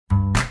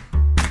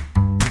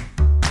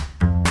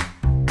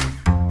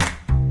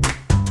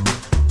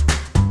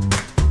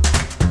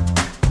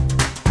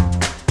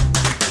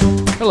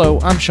Hello,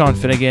 I'm Sean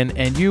Finnegan,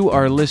 and you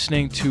are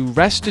listening to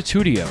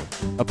Restitutio,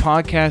 a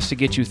podcast to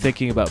get you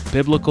thinking about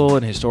biblical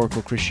and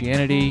historical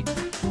Christianity,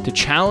 to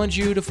challenge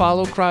you to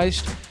follow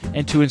Christ,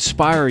 and to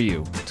inspire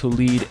you to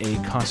lead a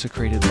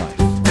consecrated life.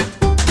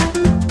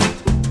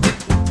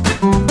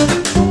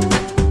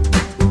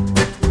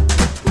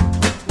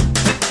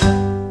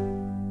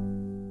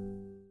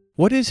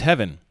 What is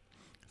heaven?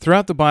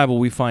 Throughout the Bible,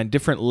 we find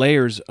different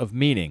layers of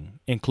meaning,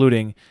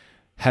 including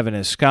heaven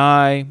as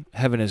sky,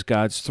 heaven as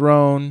God's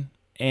throne,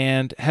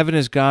 and heaven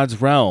as God's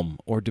realm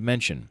or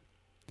dimension.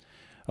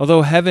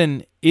 Although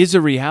heaven is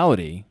a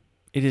reality,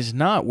 it is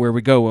not where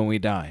we go when we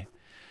die.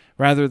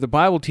 Rather, the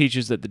Bible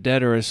teaches that the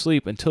dead are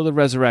asleep until the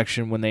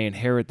resurrection when they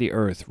inherit the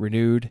earth,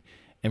 renewed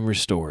and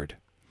restored.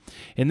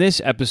 In this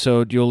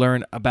episode, you'll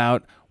learn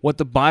about what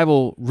the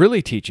Bible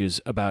really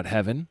teaches about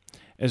heaven,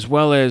 as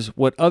well as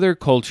what other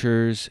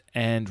cultures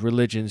and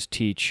religions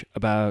teach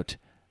about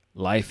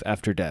life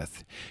after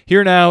death.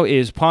 Here now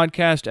is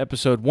podcast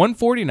episode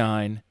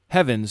 149,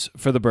 Heavens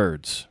for the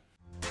Birds.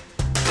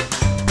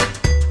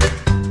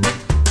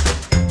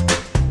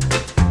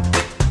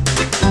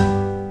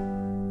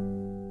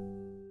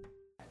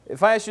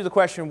 If I ask you the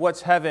question,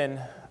 what's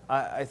heaven,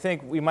 I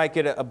think we might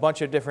get a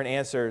bunch of different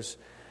answers.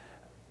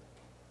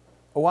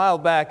 A while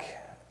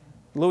back,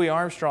 Louis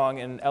Armstrong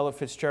and Ella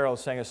Fitzgerald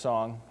sang a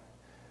song,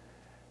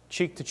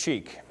 Cheek to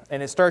Cheek.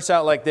 And it starts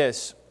out like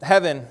this: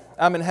 Heaven,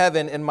 I'm in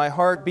heaven, and my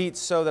heart beats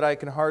so that I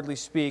can hardly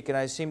speak, and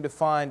I seem to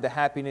find the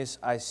happiness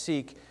I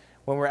seek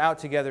when we're out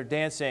together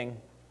dancing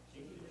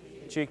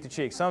cheek to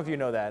cheek. Some of you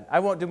know that. I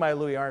won't do my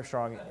Louis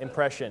Armstrong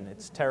impression.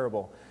 It's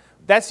terrible.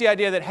 That's the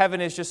idea that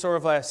heaven is just sort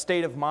of a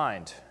state of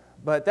mind.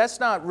 But that's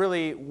not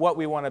really what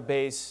we want to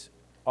base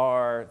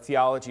our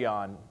theology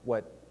on,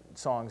 what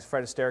songs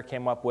Fred Astaire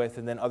came up with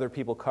and then other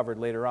people covered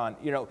later on.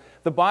 You know,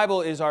 the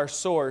Bible is our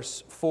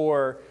source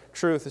for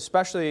truth,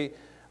 especially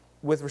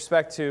with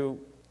respect to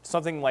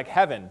something like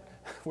heaven,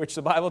 which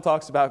the Bible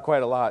talks about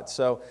quite a lot.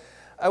 So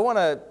I want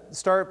to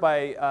start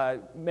by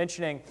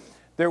mentioning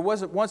there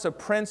was once a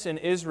prince in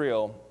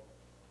Israel,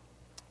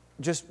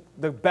 just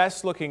the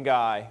best looking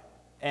guy,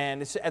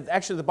 and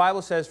actually the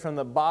Bible says from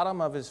the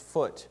bottom of his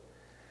foot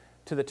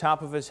to the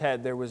top of his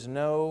head there was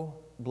no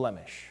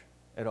blemish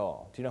at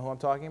all. Do you know who I'm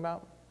talking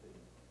about?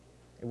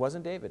 It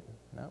wasn't David,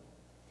 no.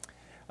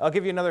 I'll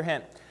give you another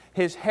hint.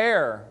 His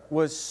hair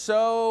was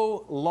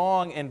so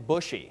long and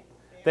bushy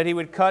that he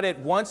would cut it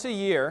once a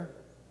year.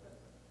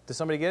 Does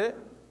somebody get it?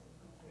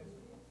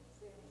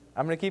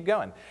 I'm going to keep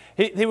going.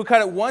 He would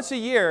cut it once a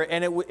year,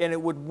 and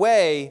it would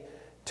weigh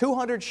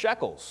 200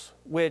 shekels,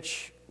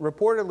 which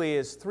reportedly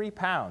is 3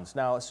 pounds.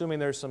 Now, assuming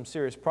there's some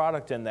serious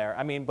product in there.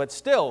 I mean, but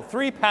still,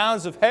 3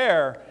 pounds of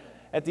hair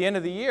at the end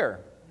of the year.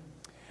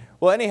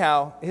 Well,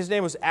 anyhow, his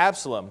name was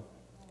Absalom.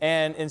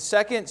 And in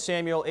 2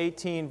 Samuel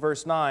 18,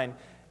 verse 9,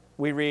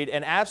 we read,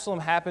 And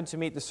Absalom happened to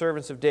meet the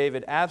servants of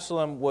David.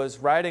 Absalom was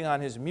riding on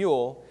his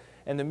mule,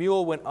 and the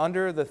mule went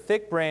under the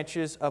thick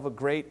branches of a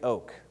great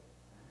oak.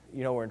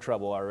 You know we're in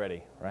trouble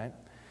already, right?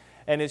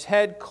 And his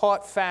head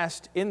caught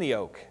fast in the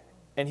oak,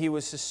 and he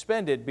was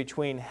suspended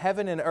between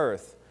heaven and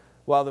earth,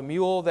 while the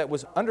mule that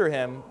was under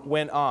him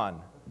went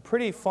on.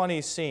 Pretty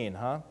funny scene,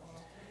 huh?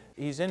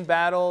 He's in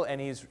battle,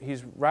 and he's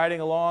riding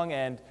along,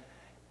 and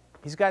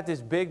he's got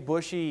this big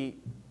bushy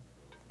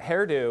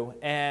hairdo,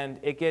 and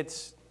it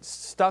gets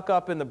stuck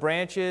up in the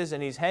branches,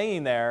 and he's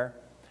hanging there,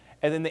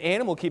 and then the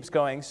animal keeps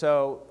going,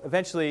 so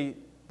eventually,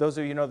 those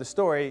of you who know the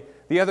story,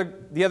 the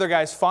other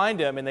guys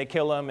find him, and they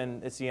kill him,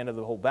 and it's the end of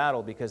the whole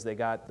battle because they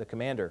got the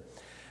commander.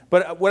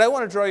 But what I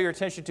want to draw your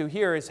attention to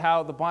here is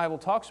how the Bible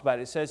talks about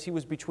it. It says he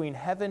was between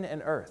heaven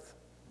and earth.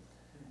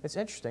 It's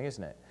interesting,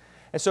 isn't it?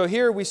 And so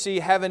here we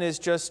see heaven is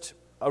just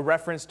a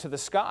reference to the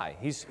sky.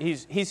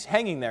 He's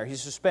hanging there.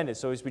 He's suspended,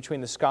 so he's between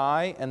the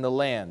sky and the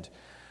land.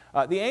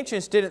 The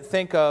ancients didn't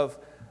think of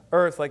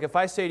earth. Like if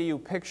I say to you,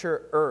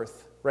 picture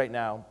earth right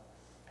now,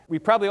 we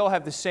probably all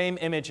have the same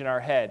image in our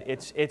head.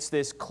 It's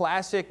this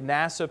classic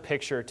NASA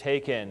picture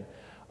taken.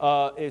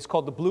 It's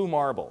called the blue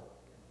marble.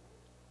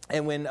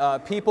 And when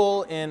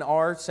people in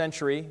our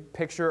century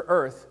picture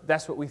earth,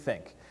 that's what we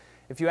think.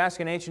 If you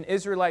ask an ancient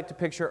Israelite to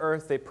picture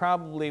earth, they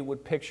probably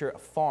would picture a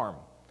farm.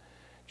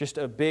 Just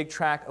a big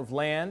tract of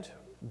land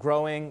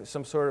growing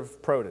some sort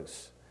of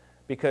produce,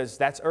 because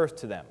that's earth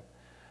to them.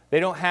 They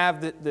don't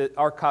have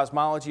our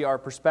cosmology, our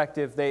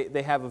perspective.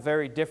 They have a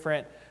very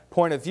different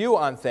point of view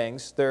on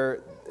things.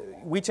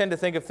 We tend to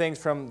think of things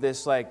from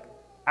this like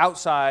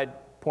outside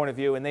point of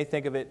view, and they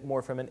think of it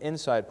more from an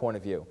inside point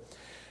of view.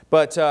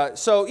 But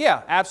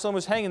Absalom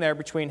was hanging there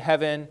between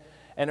heaven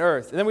and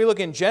earth. And then we look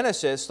in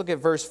Genesis, look at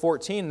verse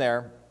 14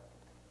 there.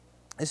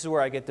 This is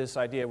where I get this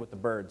idea with the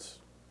birds.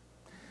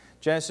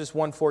 Genesis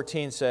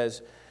 1:14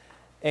 says,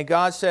 And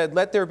God said,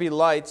 Let there be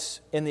lights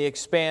in the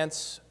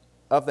expanse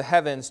of the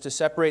heavens to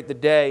separate the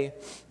day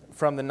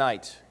from the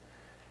night.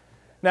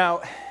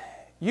 Now,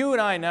 you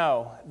and I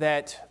know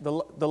that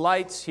the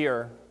lights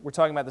here, we're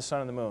talking about the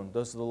sun and the moon.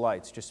 Those are the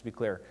lights, just to be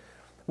clear.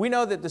 We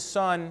know that the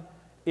sun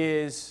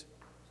is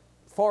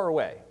far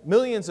away,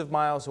 millions of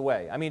miles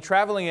away. I mean,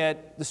 traveling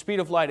at the speed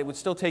of light, it would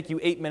still take you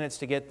 8 minutes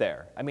to get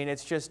there. I mean,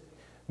 it's just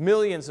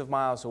millions of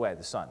miles away,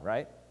 the sun,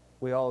 right?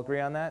 We all agree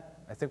on that?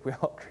 I think we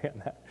all agree on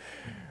that.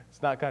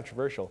 It's not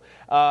controversial.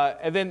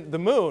 And then the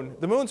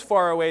moon's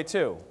far away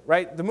too,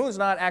 right? The moon's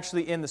not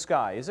actually in the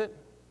sky, is it?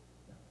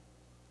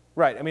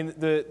 Right, I mean,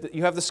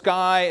 you have the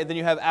sky, and then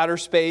you have outer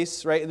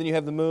space, right? And then you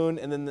have the moon,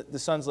 and then the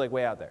sun's like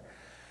way out there.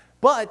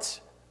 But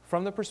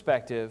from the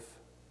perspective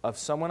of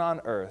someone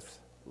on earth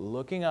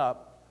looking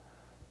up,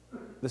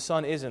 the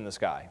sun is in the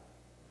sky,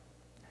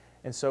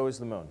 and so is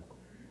the moon.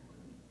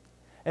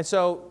 And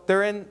so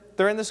they're in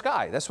the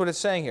sky. That's what it's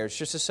saying here. It's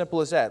just as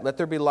simple as that. Let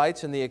there be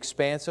lights in the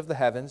expanse of the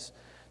heavens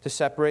to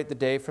separate the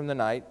day from the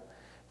night.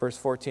 Verse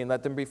 14,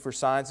 let them be for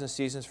signs and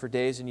seasons, for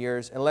days and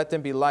years, and let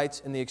them be lights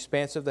in the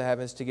expanse of the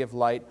heavens to give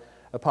light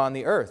upon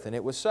the earth. And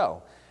it was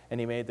so. And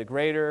he made the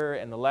greater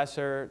and the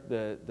lesser,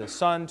 the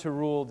sun to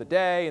rule the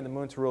day and the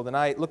moon to rule the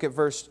night. Look at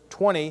verse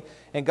 20.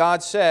 And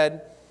God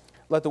said,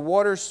 let the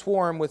waters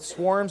swarm with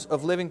swarms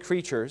of living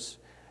creatures,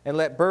 and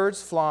let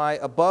birds fly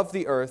above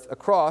the earth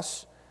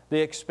across the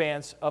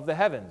expanse of the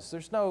heavens.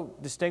 There's no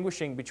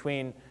distinguishing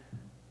between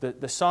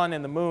the sun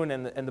and the moon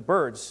and the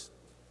birds.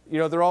 You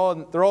know, they're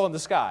all in the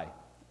sky.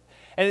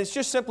 And it's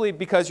just simply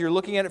because you're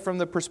looking at it from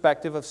the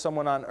perspective of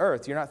someone on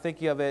earth. You're not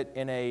thinking of it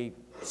in a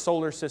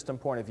solar system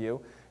point of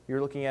view. You're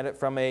looking at it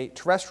from a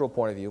terrestrial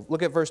point of view.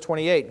 Look at verse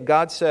 28.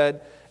 God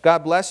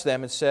blessed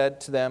them and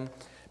said to them,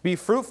 be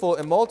fruitful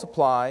and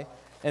multiply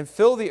and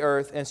fill the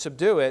earth and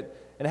subdue it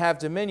and have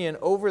dominion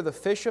over the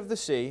fish of the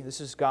sea. This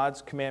is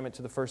God's commandment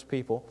to the first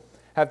people.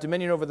 Have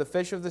dominion over the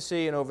fish of the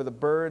sea and over the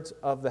birds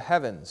of the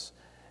heavens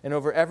and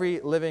over every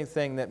living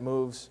thing that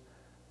moves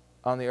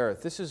on the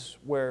earth. This is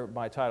where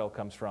my title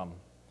comes from,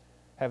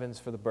 Heavens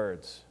for the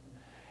Birds.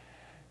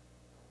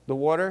 The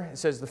water, it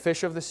says the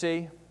fish of the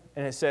sea,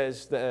 and it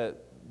says the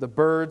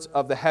birds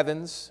of the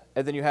heavens,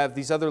 and then you have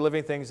these other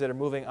living things that are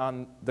moving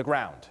on the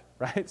ground,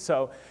 right?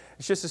 So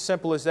it's just as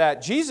simple as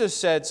that. Jesus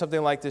said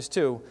something like this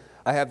too.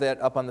 I have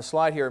that up on the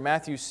slide here.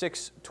 Matthew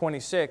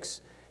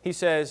 6:26, he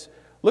says,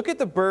 look at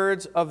the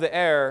birds of the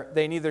air.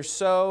 They neither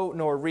sow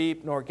nor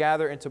reap nor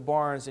gather into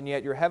barns, and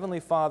yet your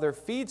heavenly Father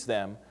feeds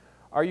them.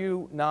 Are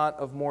you not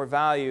of more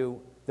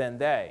value than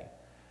they?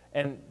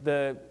 And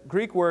the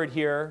Greek word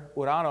here,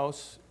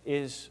 uranos,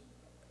 is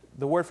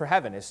the word for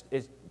heaven.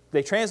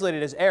 They translate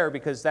it as air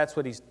because that's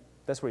what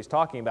he's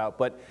talking about.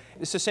 But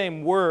it's the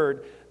same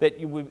word that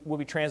will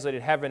be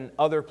translated heaven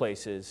other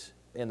places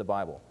in the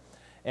Bible.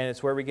 And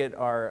it's where we get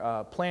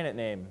our planet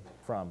name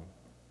from,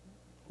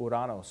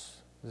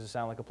 Uranos. Does it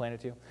sound like a planet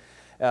to you?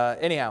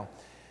 Anyhow,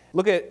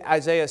 look at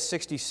Isaiah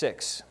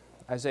 66.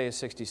 Isaiah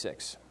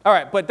 66. All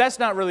right, but that's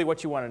not really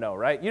what you want to know,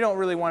 right? You don't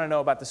really want to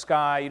know about the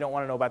sky. You don't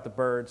want to know about the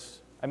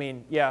birds. I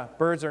mean, yeah,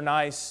 birds are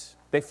nice.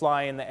 They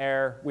fly in the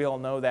air. We all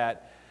know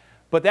that.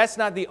 But that's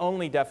not the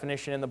only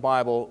definition in the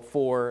Bible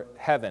for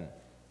heaven.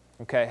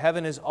 Okay,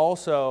 heaven is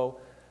also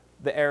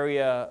the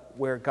area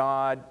where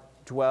God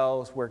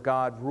dwells, where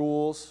God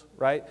rules,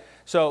 right?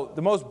 So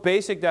the most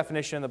basic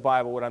definition in the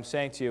Bible, what I'm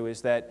saying to you,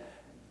 is that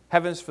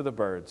heaven's for the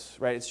birds,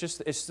 right?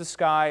 It's the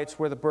sky. It's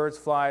where the birds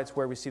fly. It's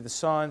where we see the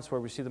sun. It's where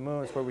we see the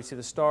moon. It's where we see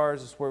the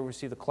stars. It's where we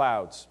see the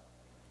clouds.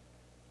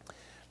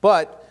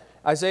 But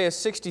Isaiah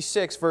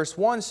 66 verse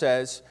 1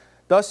 says,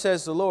 thus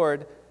says the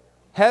Lord,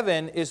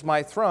 heaven is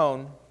my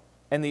throne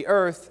and the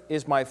earth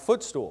is my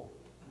footstool.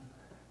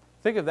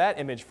 Think of that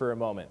image for a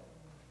moment.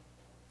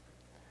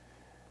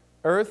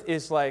 Earth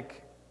is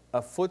like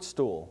a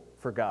footstool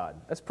for God.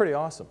 That's pretty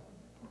awesome.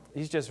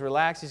 He's just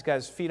relaxed. He's got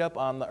his feet up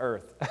on the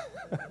earth.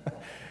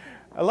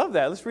 I love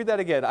that. Let's read that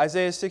again.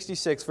 Isaiah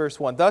 66, verse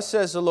 1. Thus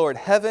says the Lord,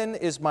 heaven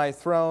is my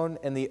throne,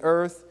 and the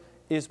earth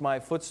is my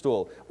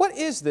footstool. What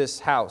is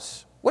this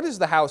house? What is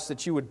the house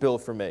that you would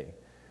build for me?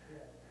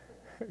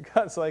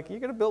 God's like, you're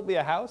going to build me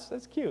a house?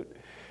 That's cute.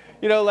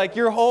 You know, like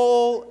your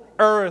whole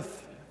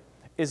earth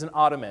is an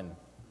ottoman.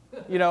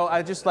 You know,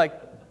 I just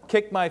like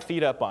kick my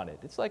feet up on it.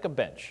 It's like a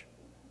bench.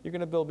 You're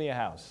going to build me a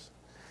house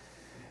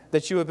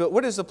that you would build.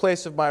 What is the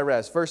place of my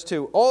rest? Verse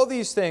 2, all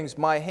these things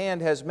my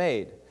hand has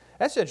made.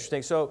 That's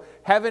interesting. So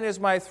heaven is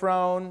my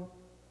throne,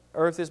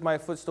 earth is my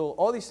footstool.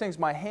 All these things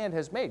my hand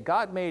has made.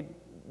 God made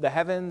the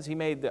heavens, he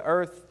made the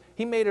earth,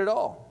 he made it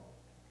all.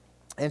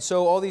 And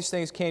so all these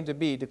things came to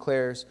be,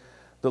 declares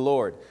the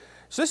Lord.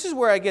 So this is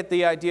where I get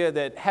the idea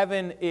that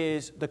heaven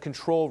is the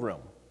control room.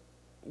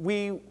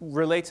 We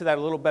relate to that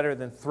a little better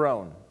than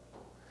throne.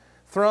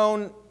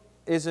 Throne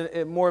is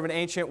more of an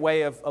ancient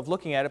way of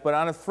looking at it, but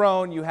on a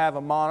throne you have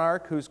a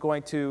monarch who's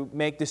going to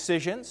make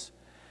decisions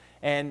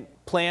and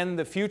plan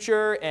the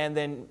future and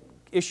then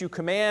issue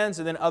commands,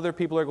 and then other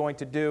people are going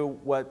to do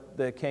what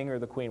the king or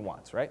the queen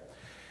wants, right?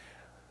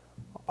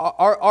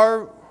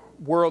 Our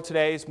world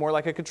today is more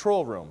like a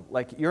control room.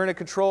 Like you're in a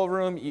control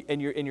room and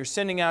you're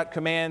sending out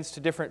commands to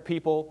different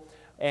people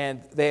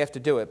and they have to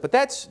do it. But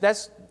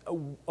that's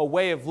a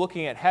way of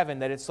looking at heaven,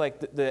 that it's like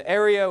the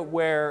area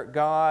where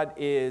God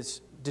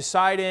is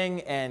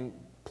deciding and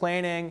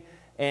planning,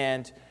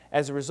 and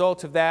as a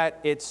result of that,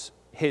 it's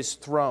his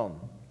throne.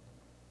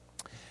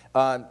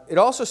 It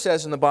also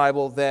says in the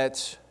Bible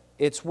that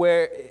it's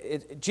where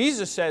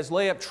Jesus says,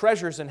 lay up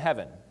treasures in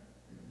heaven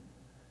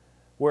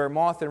where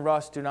moth and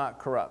rust do not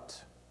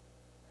corrupt.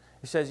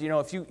 He says,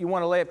 if you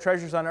want to lay up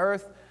treasures on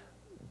earth,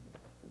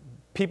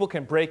 people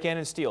can break in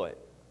and steal it.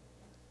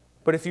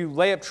 But if you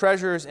lay up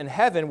treasures in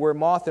heaven where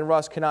moth and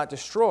rust cannot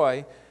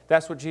destroy,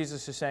 that's what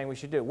Jesus is saying we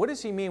should do. What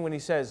does he mean when he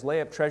says lay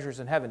up treasures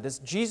in heaven? Does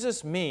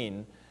Jesus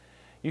mean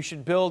you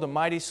should build a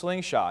mighty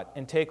slingshot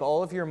and take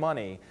all of your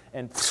money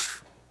and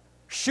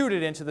shoot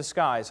it into the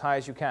sky as high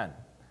as you can?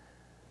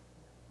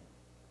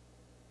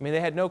 I mean, they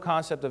had no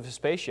concept of a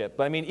spaceship.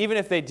 But I mean, even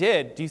if they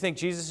did, do you think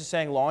Jesus is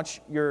saying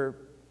launch your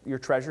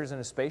treasures in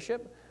a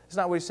spaceship? That's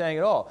not what he's saying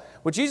at all.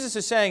 What Jesus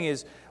is saying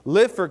is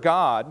live for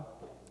God,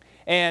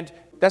 and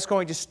that's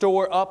going to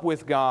store up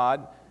with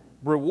God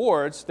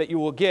rewards that you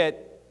will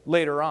get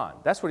later on.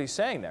 That's what he's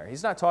saying there.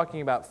 He's not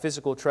talking about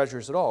physical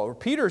treasures at all. Or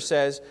Peter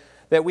says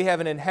that we have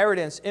an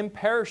inheritance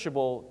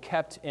imperishable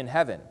kept in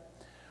heaven.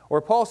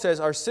 Or Paul says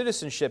our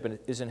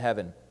citizenship is in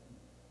heaven.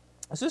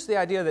 It's just the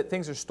idea that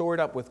things are stored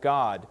up with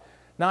God,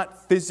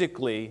 not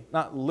physically,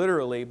 not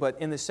literally,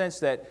 but in the sense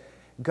that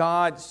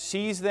God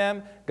sees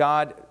them,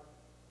 God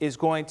is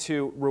going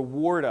to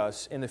reward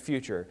us in the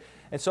future.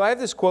 And so I have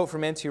this quote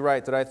from N.T.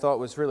 Wright that I thought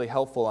was really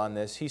helpful on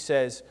this. He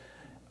says,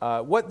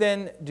 what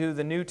then do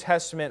the New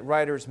Testament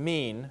writers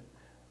mean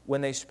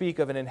when they speak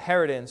of an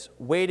inheritance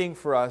waiting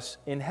for us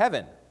in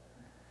heaven?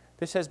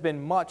 This has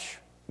been much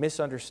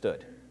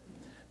misunderstood.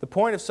 The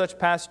point of such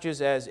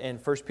passages as in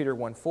 1 Peter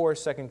 1:4,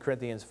 2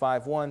 Corinthians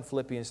 5:1,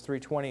 Philippians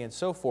 3:20, and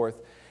so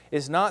forth,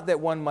 is not that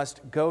one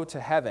must go to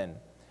heaven,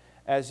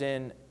 as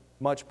in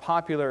much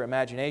popular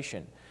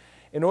imagination,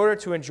 in order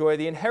to enjoy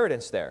the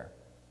inheritance there.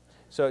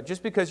 So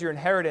just because your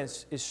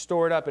inheritance is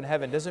stored up in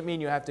heaven doesn't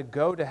mean you have to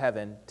go to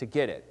heaven to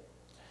get it.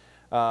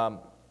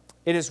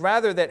 It is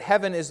rather that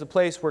heaven is the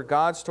place where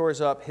God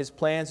stores up his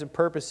plans and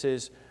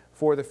purposes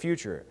for the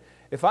future.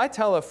 If I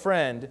tell a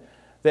friend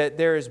that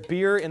there is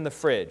beer in the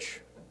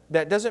fridge,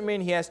 that doesn't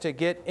mean he has to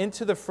get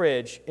into the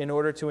fridge in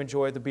order to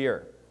enjoy the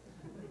beer.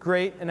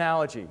 Great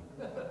analogy,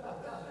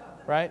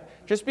 right?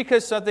 Just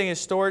because something is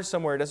stored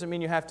somewhere doesn't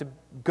mean you have to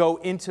go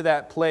into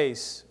that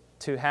place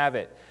to have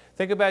it.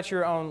 Think about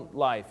your own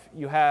life.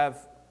 You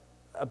have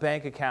a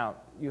bank account,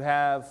 you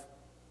have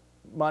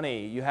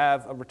money, you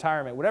have a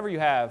retirement, whatever you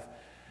have.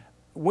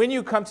 When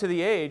you come to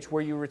the age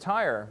where you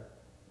retire,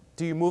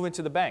 do you move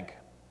into the bank?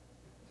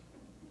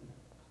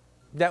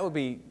 That would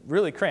be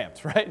really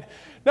cramped, right?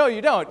 No,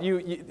 you don't.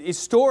 It's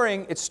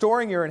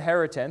storing your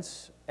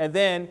inheritance, and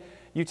then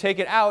you take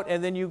it out,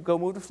 and then you go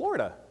move to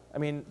Florida. I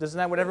mean, isn't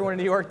that what everyone in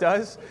New York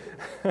does?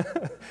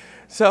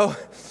 So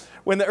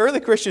when the early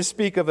Christians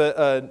speak of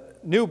a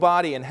new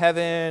body in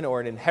heaven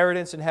or an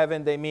inheritance in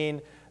heaven, they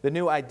mean the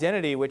new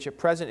identity which at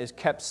present is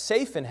kept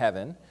safe in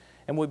heaven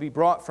and will be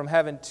brought from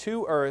heaven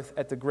to earth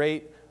at the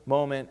great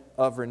moment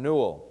of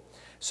renewal.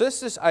 So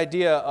it's this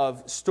idea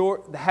of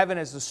heaven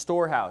as the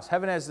storehouse.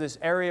 Heaven as this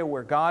area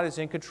where God is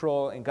in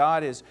control and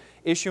God is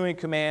issuing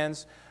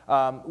commands.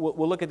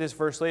 We'll look at this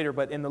verse later,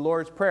 but in the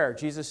Lord's Prayer,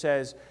 Jesus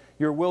says,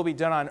 your will be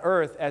done on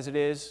earth as it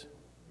is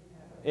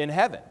in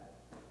heaven.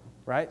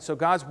 Right? So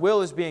God's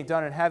will is being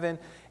done in heaven,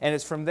 and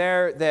it's from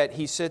there that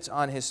he sits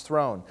on his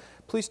throne.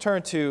 Please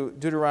turn to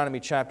Deuteronomy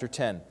chapter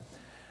 10.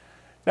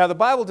 Now, the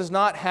Bible does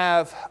not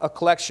have a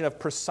collection of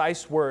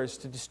precise words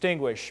to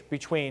distinguish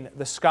between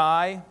the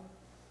sky,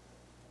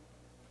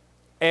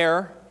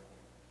 air,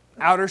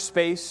 outer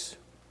space,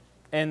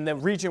 and the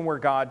region where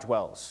God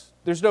dwells.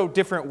 There's no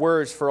different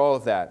words for all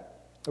of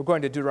that. We're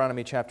going to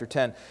Deuteronomy chapter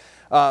 10.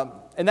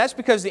 And that's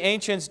because the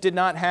ancients did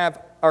not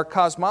have our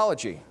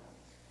cosmology.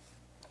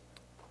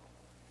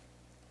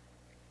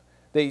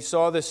 They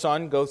saw the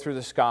sun go through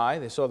the sky.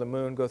 They saw the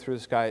moon go through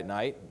the sky at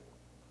night.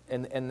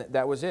 And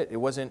that was it. It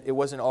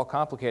wasn't all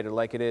complicated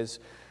like it is,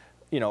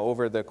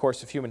 over the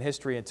course of human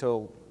history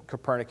until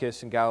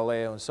Copernicus and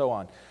Galileo and so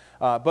on.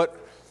 But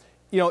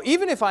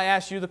even if I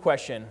ask you the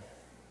question,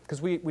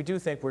 because we do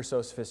think we're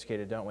so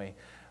sophisticated, don't we?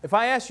 If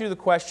I ask you the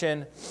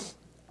question,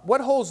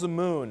 what holds the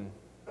moon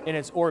in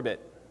its orbit?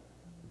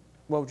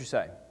 What would you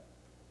say?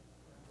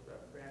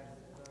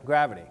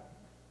 Gravity.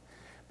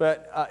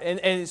 But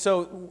and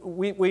so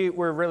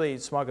we're really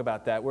smug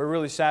about that. We're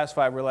really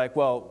satisfied. We're like,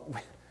 well,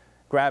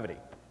 gravity.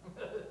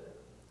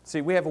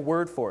 See, we have a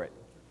word for it.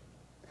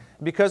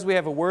 Because we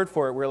have a word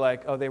for it, we're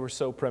like, oh, they were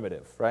so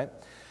primitive, right?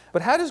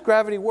 But how does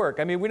gravity work?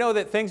 I mean, we know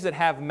that things that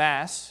have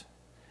mass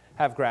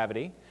have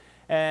gravity.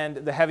 And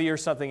the heavier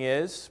something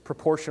is,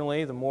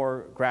 proportionally, the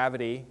more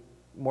gravity,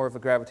 more of a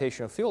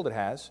gravitational field it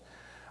has.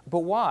 But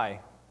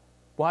why?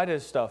 Why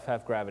does stuff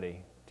have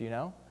gravity? Do you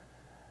know?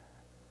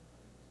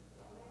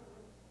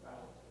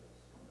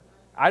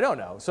 I don't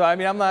know. So, I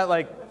mean, I'm not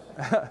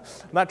I'm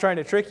not trying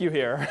to trick you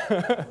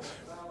here.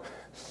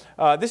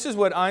 This is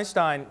what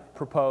Einstein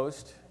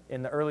proposed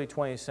in the early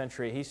 20th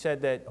century. He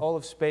said that all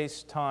of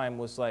space-time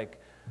was like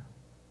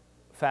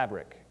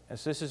fabric. And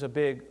so this is a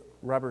big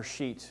rubber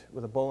sheet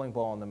with a bowling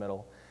ball in the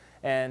middle.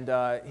 And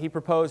he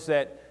proposed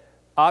that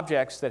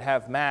objects that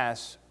have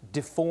mass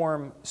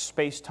deform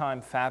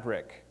space-time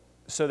fabric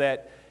so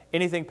that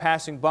anything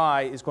passing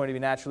by is going to be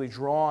naturally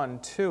drawn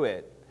to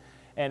it.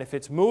 And if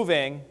it's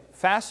moving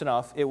fast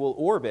enough, it will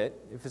orbit.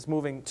 If it's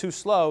moving too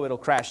slow, it'll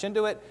crash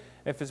into it.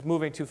 If it's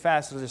moving too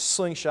fast, it'll just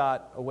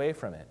slingshot away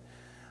from it.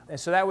 And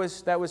so that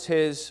was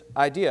his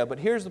idea. But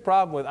here's the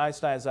problem with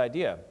Einstein's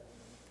idea.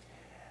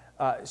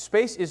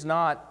 Space is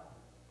not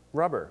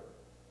rubber.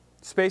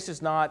 Space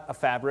is not a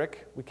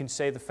fabric. We can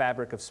say the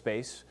fabric of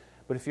space.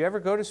 But if you ever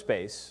go to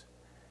space,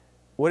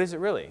 what is it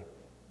really?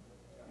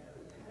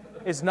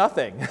 It's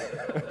nothing.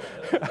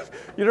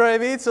 You know what I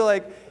mean? So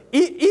like,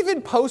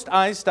 even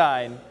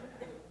post-Einstein,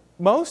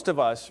 most of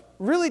us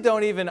really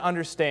don't even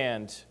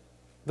understand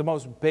the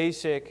most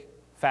basic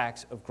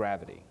facts of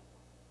gravity,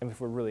 if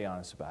we're really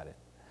honest about it.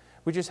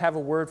 We just have a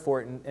word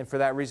for it, and for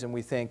that reason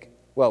we think,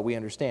 well, we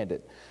understand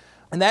it.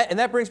 And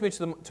that brings me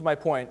to my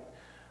point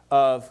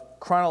of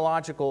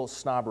chronological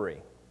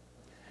snobbery.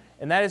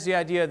 And that is the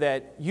idea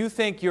that you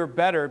think you're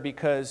better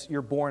because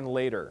you're born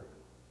later.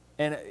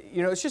 And,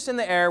 it's just in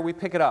the air, we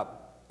pick it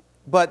up.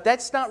 But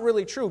that's not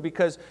really true,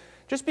 because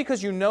just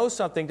because you know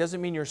something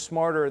doesn't mean you're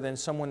smarter than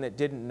someone that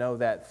didn't know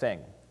that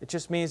thing. It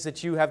just means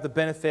that you have the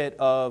benefit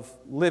of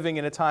living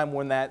in a time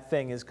when that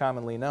thing is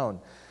commonly known.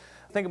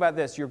 Think about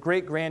this. Your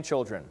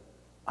great-grandchildren,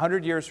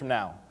 100 years from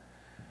now,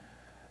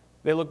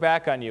 they look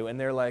back on you and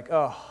they're like,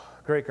 oh,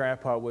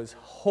 great-grandpa was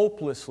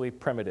hopelessly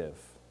primitive.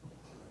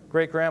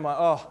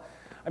 Great-grandma,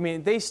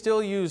 they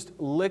still used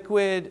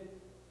liquid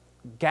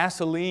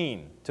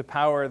gasoline to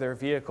power their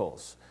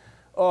vehicles.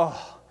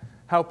 Oh,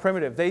 how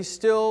primitive. They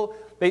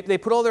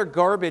put all their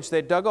garbage,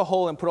 they dug a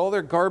hole and put all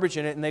their garbage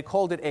in it, and they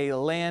called it a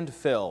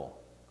landfill.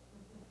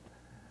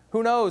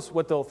 Who knows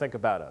what they'll think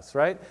about us,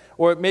 right?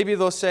 Or maybe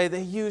they'll say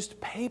they used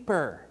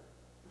paper.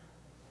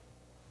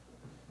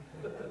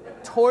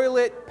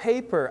 Toilet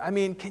paper.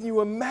 Can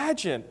you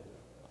imagine?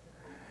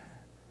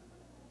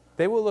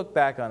 They will look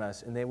back on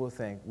us and they will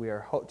think we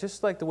are,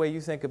 just like the way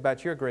you think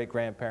about your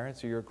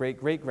great-grandparents or your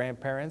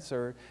great-great-grandparents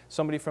or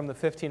somebody from the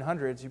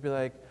 1500s, you'd be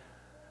like,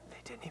 they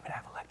didn't even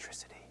have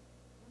electricity,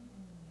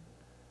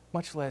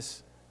 much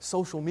less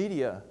social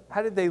media.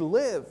 How did they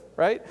live,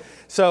 right?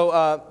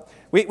 So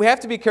we have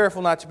to be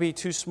careful not to be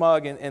too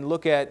smug and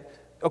look at,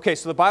 okay,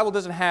 so the Bible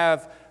doesn't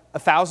have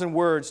 1,000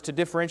 words to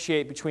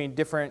differentiate between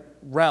different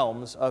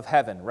realms of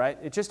heaven, right?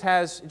 It just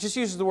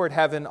uses the word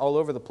heaven all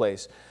over the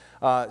place.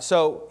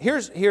 So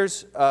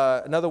here's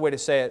another way to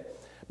say it.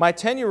 My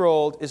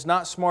 10-year-old is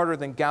not smarter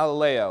than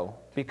Galileo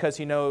because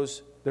he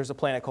knows there's a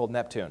planet called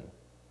Neptune.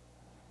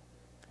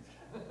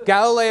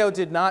 Galileo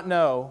did not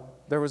know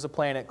there was a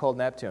planet called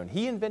Neptune.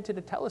 He invented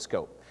a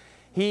telescope.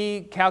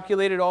 He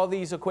calculated all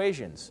these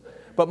equations.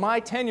 But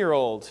my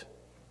 10-year-old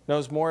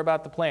knows more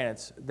about the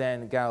planets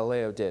than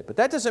Galileo did. But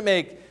that doesn't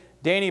make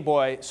Danny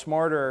Boy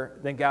smarter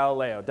than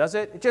Galileo, does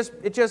it?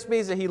 It just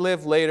means that he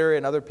lived later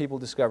and other people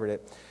discovered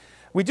it.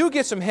 We do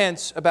get some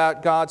hints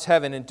about God's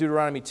heaven in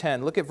Deuteronomy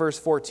 10. Look at verse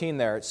 14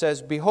 there. It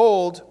says,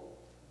 "Behold,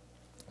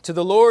 to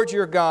the Lord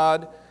your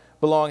God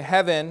belong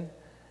heaven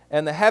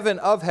and the heaven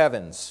of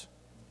heavens,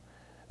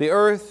 the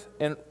earth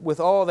and with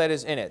all that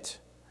is in it."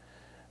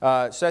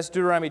 So that's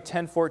Deuteronomy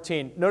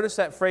 10:14. Notice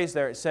that phrase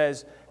there. It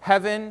says,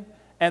 heaven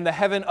and the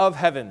heaven of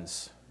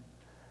heavens.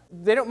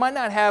 They might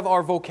not have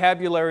our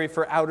vocabulary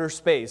for outer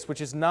space,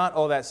 which is not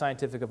all that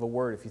scientific of a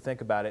word if you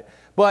think about it.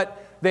 But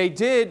they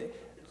did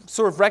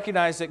sort of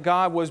recognize that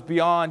God was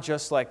beyond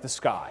just like the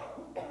sky.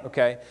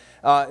 Okay?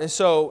 And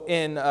so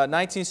in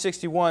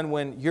 1961,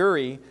 when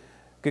Yuri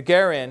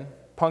Gagarin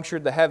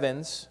punctured the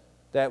heavens,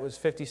 that was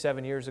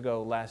 57 years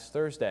ago last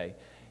Thursday,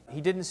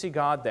 he didn't see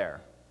God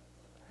there.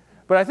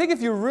 But I think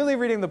if you're really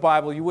reading the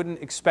Bible, you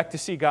wouldn't expect to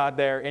see God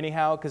there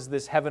anyhow, because of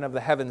this heaven of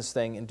the heavens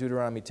thing in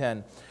Deuteronomy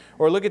 10.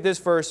 Or look at this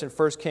verse in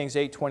 1 Kings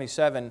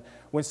 8:27.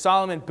 When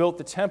Solomon built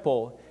the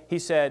temple, he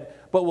said,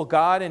 "But will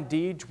God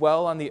indeed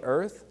dwell on the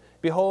earth?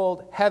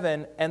 Behold,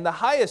 heaven and the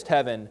highest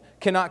heaven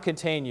cannot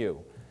contain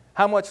you.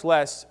 How much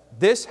less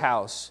this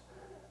house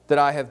that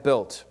I have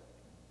built?"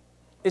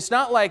 It's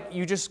not like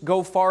you just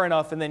go far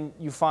enough and then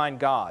you find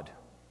God.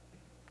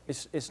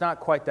 It's not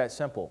quite that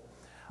simple.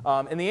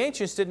 And the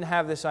ancients didn't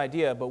have this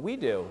idea, but we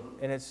do.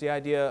 And it's the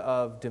idea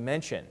of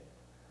dimension.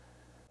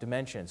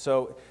 Dimension.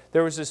 So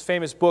there was this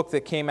famous book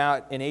that came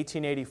out in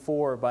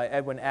 1884 by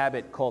Edwin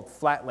Abbott called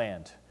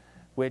Flatland,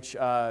 which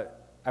I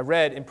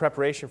read in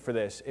preparation for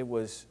this. It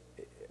was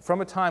from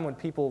a time when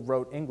people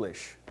wrote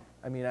English.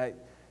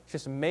 It's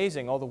just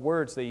amazing all the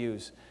words they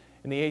use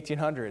in the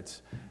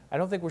 1800s. I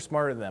don't think we're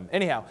smarter than them.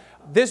 Anyhow,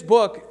 this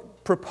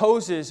book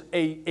proposes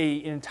an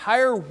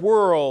entire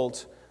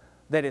world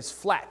that is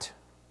flat,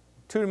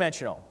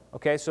 two-dimensional.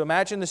 Okay, so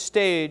imagine the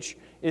stage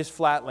is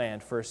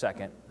flatland for a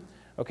second.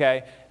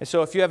 Okay, and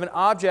so if you have an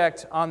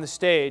object on the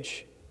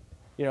stage,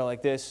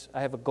 like this,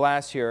 I have a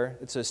glass here,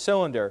 it's a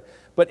cylinder,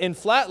 but in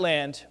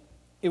flatland,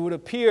 it would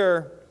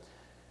appear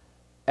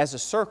as a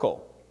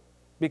circle,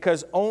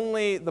 because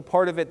only the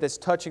part of it that's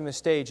touching the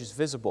stage is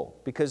visible,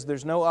 because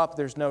there's no up,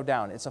 there's no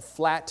down. It's a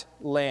flat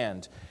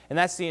land, and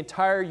that's the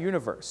entire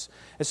universe.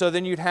 And so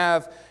then you'd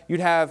have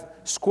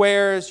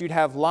squares, you'd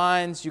have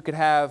lines, you could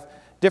have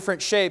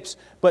different shapes,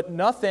 but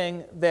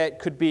nothing that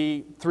could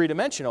be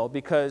three-dimensional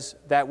because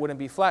that wouldn't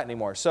be flat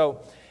anymore.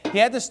 So he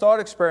had this thought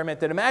experiment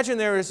that imagine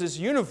there is this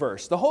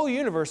universe. The whole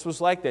universe was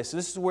like this.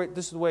 This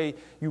is the way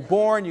you were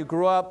born, you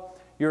grew up,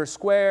 you're a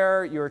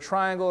square, you're a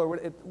triangle, or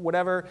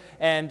whatever.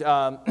 And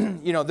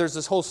there's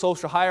this whole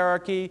social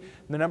hierarchy.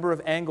 The number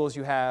of angles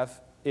you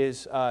have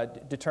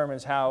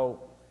determines how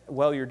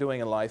well you're doing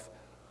in life.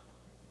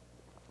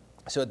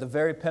 So at the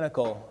very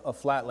pinnacle of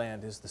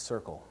Flatland is the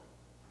circle,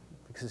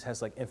 because it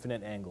has like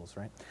infinite angles,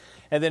 right?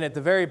 And then at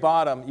the very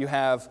bottom, you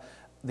have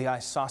the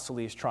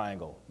isosceles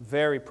triangle.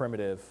 Very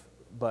primitive,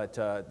 but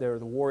they're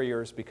the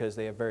warriors because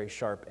they have very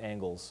sharp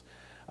angles.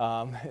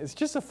 It's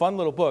just a fun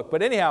little book.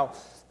 But anyhow,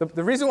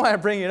 the reason why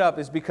I'm bringing it up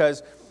is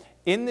because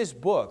in this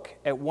book,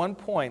 at one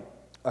point,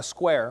 a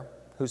square,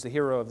 who's the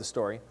hero of the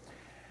story,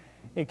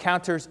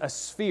 encounters a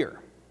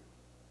sphere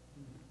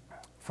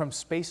from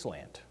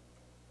Spaceland.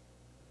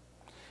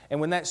 And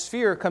when that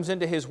sphere comes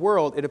into his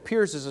world, it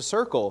appears as a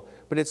circle,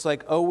 but it's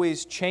like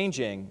always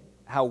changing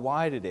how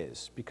wide it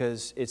is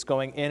because it's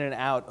going in and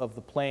out of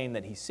the plane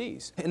that he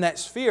sees. And that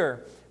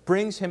sphere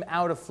brings him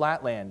out of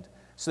Flatland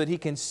so that he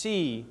can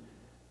see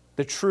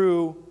the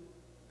true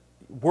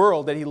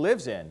world that he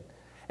lives in.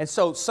 And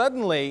so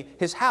suddenly,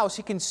 his house,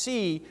 he can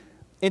see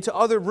into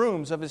other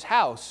rooms of his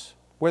house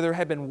where there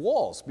had been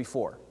walls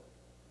before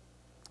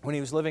when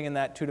he was living in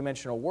that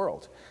two-dimensional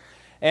world.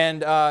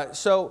 And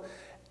so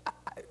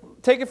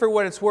take it for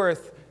what it's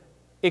worth.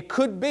 It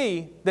could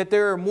be that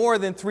there are more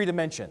than three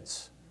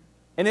dimensions.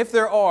 And if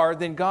there are,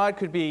 then God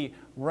could be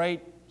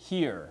right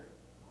here,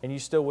 and you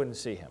still wouldn't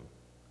see him.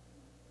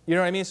 You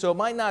know what I mean? So it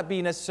might not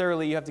be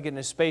necessarily you have to get in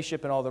a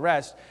spaceship and all the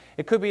rest.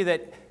 It could be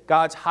that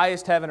God's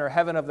highest heaven or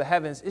heaven of the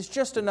heavens is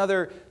just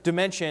another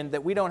dimension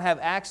that we don't have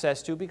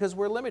access to because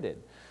we're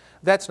limited.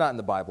 That's not in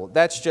the Bible.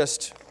 That's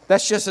just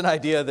an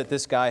idea that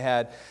this guy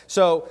had.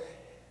 So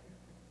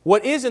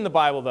what is in the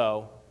Bible,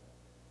 though,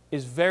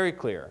 is very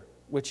clear,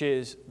 which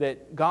is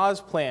that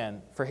God's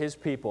plan for his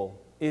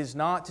people is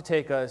not to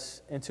take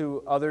us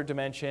into other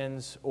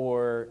dimensions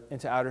or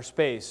into outer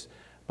space,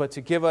 but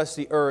to give us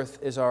the earth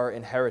as our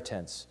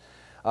inheritance.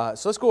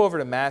 So let's go over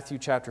to Matthew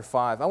chapter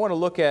 5. I want to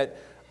look at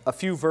a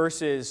few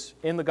verses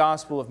in the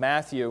Gospel of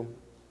Matthew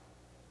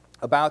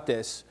about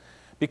this,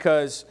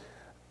 because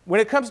when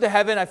it comes to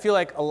heaven, I feel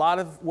like a lot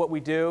of what we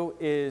do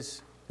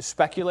is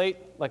speculate,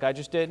 like I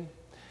just did.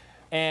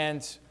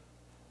 And,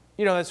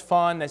 that's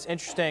fun, that's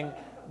interesting,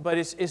 but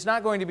it's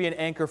not going to be an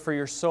anchor for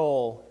your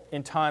soul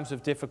in times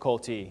of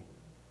difficulty.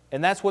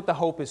 And that's what the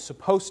hope is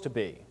supposed to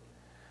be,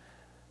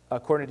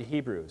 according to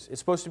Hebrews. It's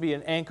supposed to be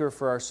an anchor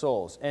for our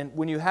souls. And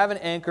when you have an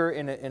anchor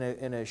in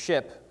a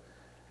ship,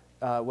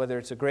 whether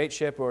it's a great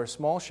ship or a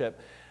small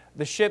ship,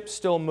 the ship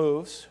still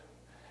moves,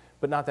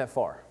 but not that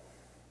far.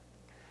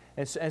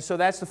 And so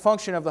that's the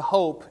function of the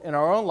hope in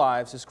our own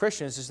lives as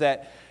Christians, is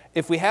that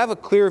if we have a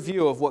clear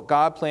view of what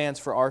God plans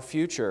for our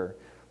future,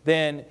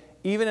 then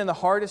even in the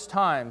hardest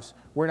times,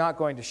 we're not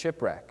going to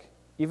shipwreck,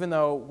 even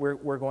though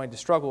we're going to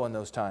struggle in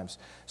those times.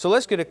 So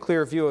let's get a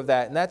clear view of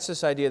that, and that's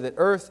this idea that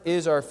earth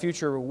is our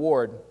future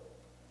reward.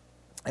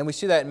 And we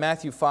see that in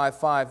Matthew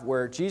 5:5,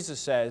 where Jesus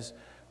says,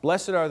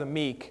 "Blessed are the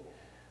meek,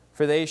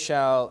 for they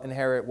shall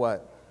inherit"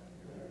 what?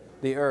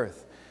 The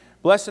earth.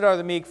 Blessed are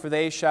the meek, for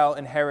they shall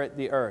inherit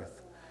the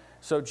earth.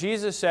 So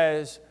Jesus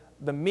says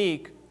the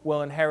meek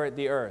will inherit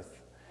the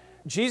earth.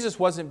 Jesus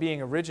wasn't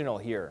being original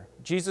here.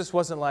 Jesus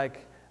wasn't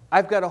like,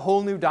 I've got a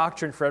whole new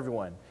doctrine for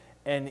everyone.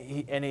 And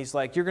he's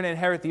like, you're going to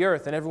inherit the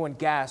earth. And everyone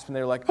gasped, and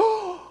they're like,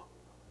 oh,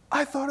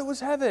 I thought it was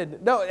heaven.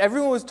 No,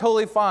 everyone was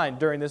totally fine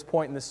during this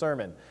point in the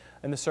Sermon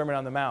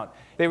on the Mount.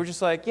 They were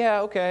just like,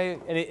 yeah, okay.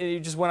 And it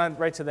just went on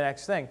right to the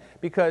next thing.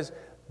 Because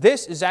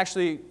this is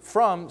actually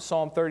from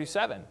Psalm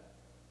 37.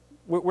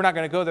 We're not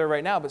going to go there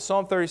right now, but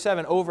Psalm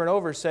 37 over and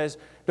over says,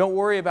 don't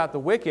worry about the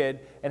wicked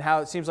and how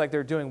it seems like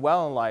they're doing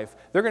well in life.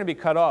 They're going to be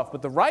cut off.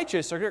 But the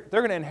righteous, they're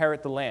going to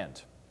inherit the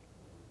land.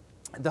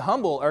 The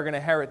humble are going to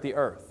inherit the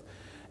earth.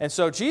 And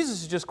so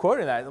Jesus is just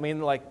quoting that. I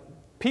mean, like,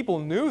 people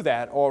knew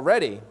that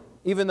already,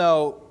 even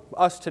though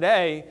us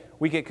today,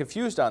 we get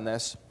confused on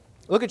this.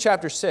 Look at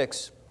chapter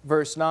 6,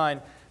 verse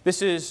 9.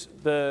 This is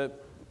the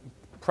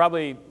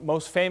probably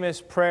most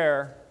famous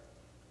prayer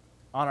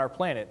on our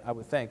planet, I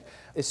would think.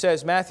 It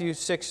says, Matthew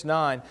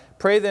 6:9,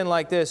 "Pray then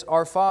like this,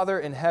 Our Father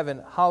in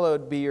heaven,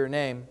 hallowed be your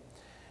name.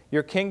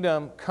 Your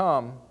kingdom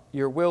come,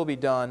 your will be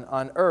done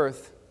on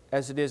earth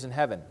as it is in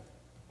heaven."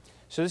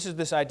 So this is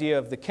this idea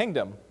of the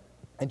kingdom.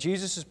 And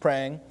Jesus is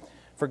praying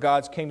for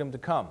God's kingdom to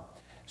come.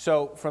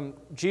 So from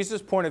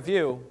Jesus' point of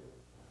view,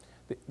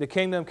 the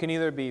kingdom can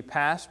either be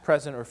past,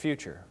 present, or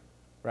future,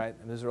 right?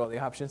 And those are all the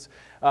options.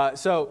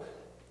 So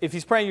if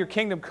he's praying your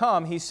kingdom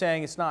come, he's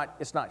saying it's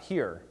not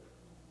here.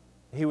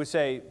 He would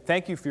say,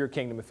 thank you for your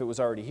kingdom if it was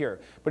already here.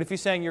 But if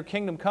he's saying your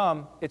kingdom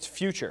come, it's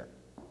future.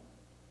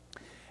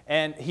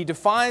 And he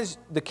defines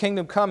the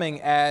kingdom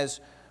coming as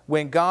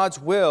when God's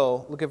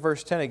will, look at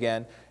verse 10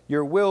 again,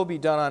 your will be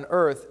done on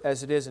earth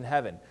as it is in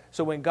heaven.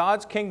 So when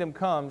God's kingdom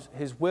comes,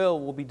 his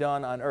will be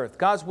done on earth.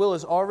 God's will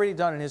is already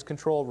done in his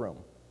control room.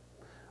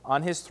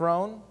 On his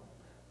throne,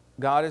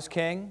 God is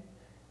king,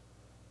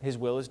 his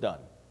will is done.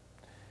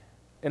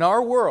 In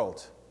our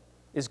world,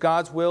 is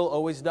God's will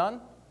always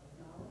done?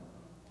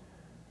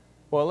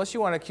 Well, unless you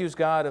want to accuse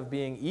God of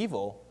being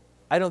evil,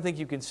 I don't think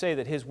you can say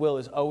that his will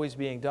is always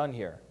being done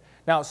here.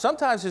 Now,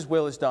 sometimes his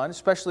will is done,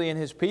 especially in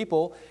his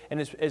people, and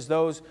as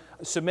those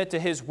submit to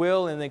his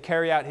will and then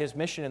carry out his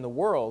mission in the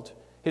world,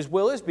 his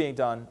will is being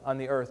done on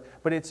the earth.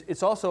 But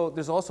there's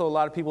also a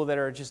lot of people that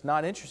are just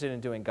not interested in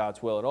doing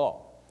God's will at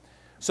all.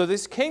 So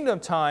this kingdom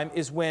time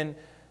is when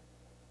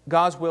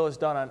God's will is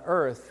done on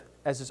earth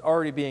as it's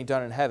already being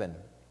done in heaven.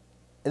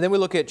 And then we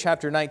look at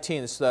chapter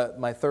 19. This is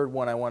my third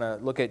one I want to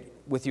look at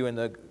with you in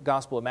the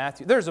Gospel of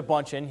Matthew. There's a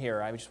bunch in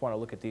here. I just want to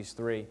look at these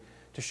three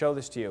to show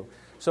this to you.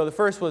 So the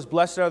first was,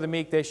 blessed are the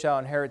meek, they shall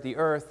inherit the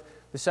earth.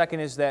 The second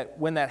is that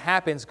when that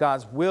happens,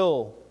 God's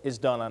will is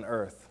done on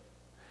earth.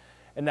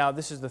 And now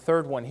this is the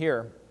third one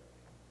here.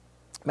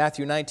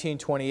 Matthew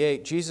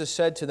 19:28. Jesus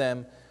said to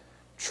them,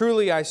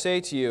 truly I say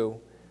to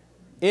you,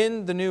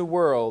 in the new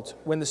world,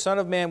 when the Son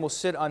of Man will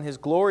sit on his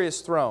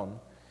glorious throne,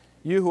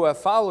 you who have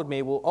followed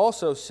me will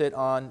also sit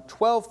on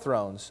 12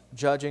 thrones,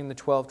 judging the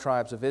 12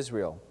 tribes of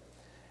Israel.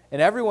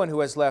 And everyone who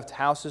has left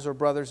houses or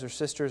brothers or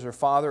sisters or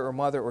father or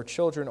mother or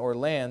children or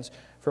lands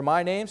for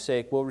my name's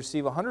sake will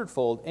receive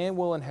 100-fold and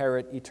will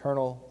inherit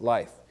eternal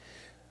life.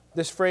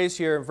 This phrase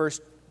here in verse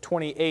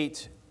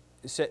 28,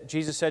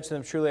 Jesus said to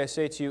them, truly I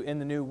say to you, in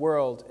the new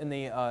world. In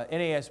the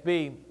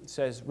NASB, it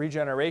says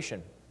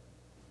regeneration,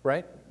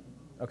 right?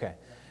 Okay.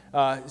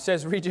 It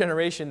says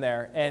regeneration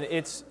there, and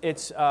it's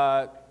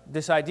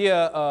this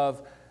idea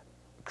of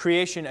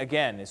creation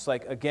again. It's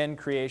like again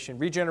creation,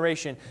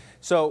 regeneration.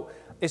 So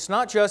it's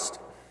not just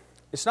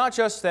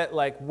that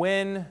like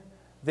when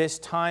this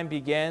time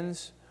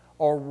begins,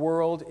 our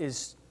world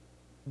is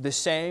the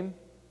same,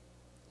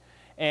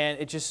 and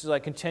it just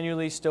like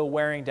continually still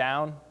wearing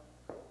down,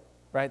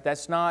 right?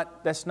 That's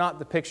not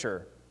the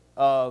picture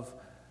of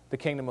the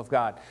kingdom of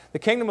God. The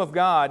kingdom of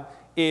God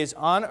is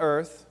on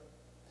earth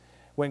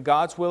when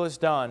God's will is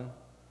done,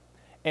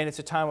 and it's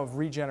a time of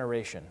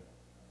regeneration.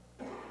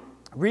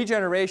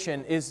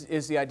 Regeneration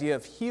is the idea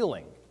of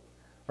healing,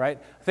 right?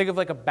 Think of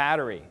like a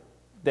battery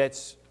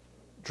that's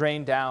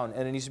drained down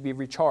and it needs to be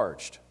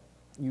recharged.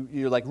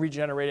 You're like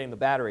regenerating the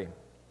battery.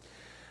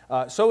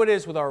 So it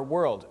is with our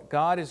world.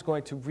 God is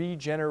going to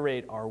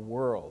regenerate our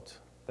world.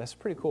 That's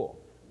pretty cool.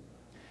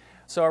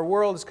 So our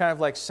world is kind of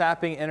like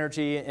sapping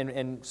energy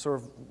and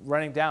sort of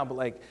running down, but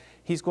like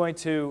he's going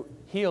to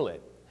heal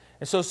it.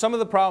 And so some of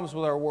the problems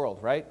with our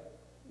world, right?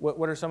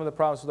 What are some of the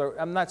problems with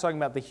I'm not talking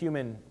about the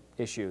human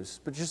issues,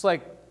 but just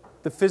like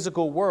the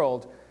physical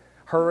world,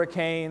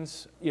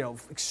 hurricanes,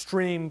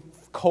 extreme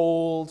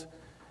cold,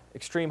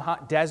 extreme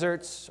hot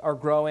deserts are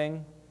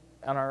growing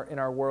in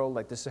our world.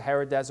 Like the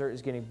Sahara Desert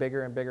is getting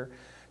bigger and bigger.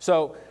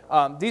 So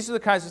these are the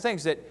kinds of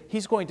things that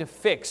he's going to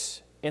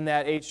fix in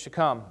that age to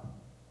come.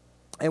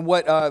 And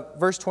what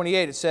verse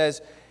 28, it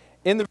says,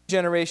 in the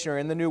regeneration or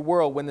in the new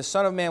world, when the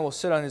Son of Man will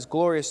sit on his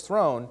glorious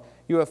throne,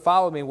 you have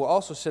followed me will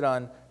also sit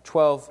on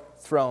 12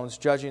 thrones,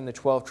 judging the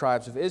 12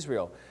 tribes of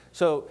Israel.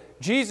 So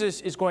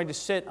Jesus is going to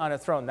sit on a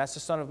throne. That's the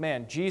Son of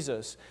Man,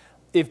 Jesus.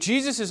 If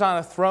Jesus is on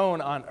a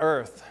throne on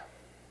earth,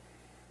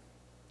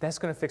 that's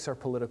going to fix our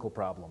political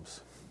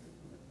problems.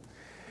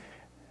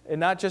 And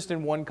not just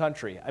in one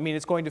country. I mean,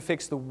 it's going to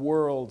fix the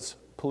world's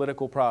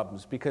political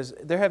problems, because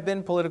there have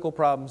been political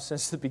problems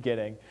since the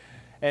beginning.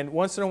 And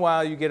once in a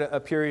while you get a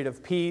period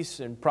of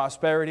peace and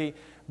prosperity,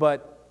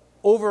 but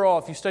overall,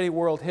 if you study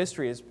world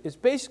history, it's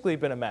basically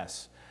been a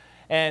mess.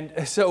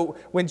 And so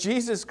when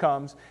Jesus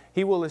comes,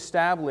 he will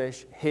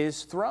establish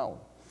his throne.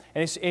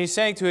 And he's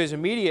saying to his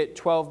immediate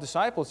 12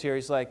 disciples here,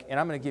 he's like, and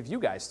I'm going to give you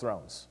guys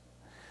thrones.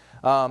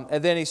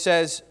 And then he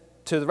says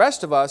to the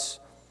rest of us,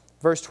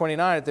 verse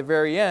 29 at the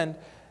very end,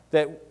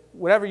 that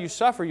whatever you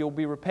suffer, you'll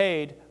be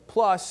repaid,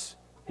 plus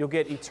you'll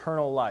get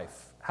eternal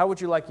life. How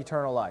would you like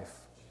eternal life?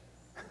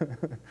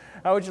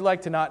 How would you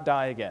like to not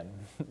die again?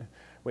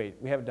 Wait,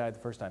 we haven't died the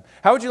first time.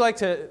 How would you like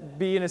to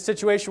be in a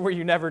situation where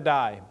you never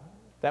die?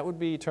 That would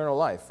be eternal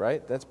life,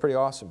 right? That's pretty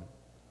awesome.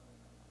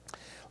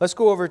 Let's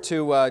go over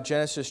to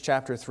Genesis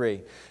chapter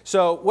 3.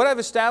 So what I've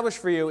established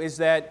for you is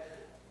that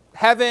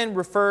heaven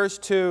refers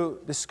to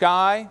the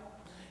sky.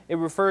 It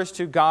refers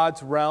to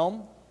God's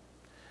realm.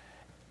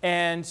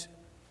 And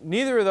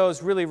neither of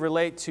those really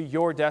relate to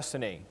your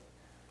destiny.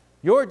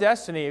 Your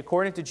destiny,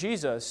 according to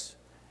Jesus,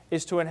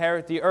 is to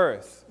inherit the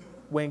earth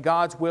when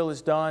God's will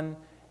is done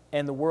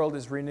and the world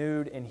is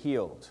renewed and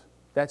healed.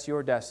 That's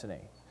your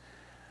destiny.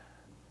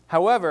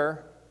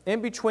 However,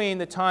 in between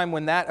the time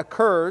when that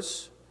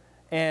occurs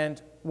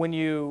and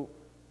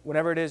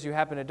whenever it is you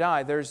happen to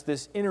die, there's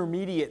this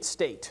intermediate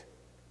state.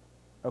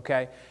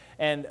 Okay?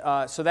 And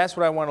so that's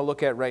what I want to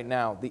look at right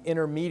now, the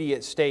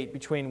intermediate state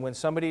between when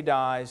somebody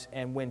dies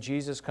and when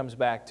Jesus comes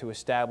back to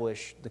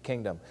establish the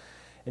kingdom.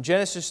 In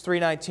Genesis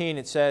 3:19,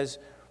 it says,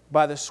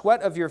 by the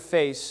sweat of your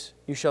face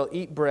you shall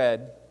eat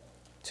bread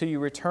till you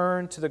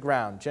return to the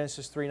ground.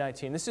 Genesis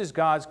 3:19. This is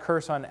God's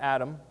curse on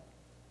Adam,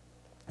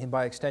 and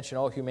by extension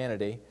all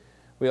humanity.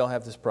 We all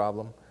have this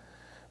problem.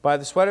 By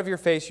the sweat of your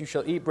face you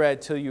shall eat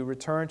bread till you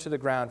return to the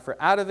ground. For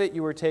out of it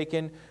you were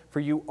taken, for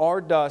you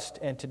are dust,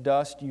 and to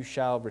dust you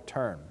shall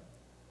return.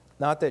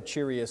 Not that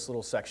cheeriest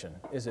little section,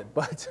 is it?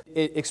 But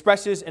it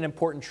expresses an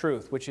important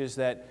truth, which is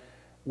that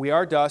we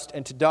are dust,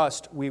 and to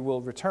dust we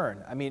will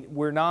return. I mean,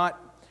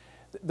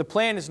 the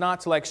plan is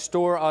not to like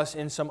store us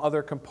in some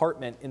other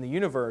compartment in the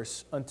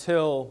universe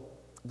until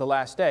the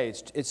last day.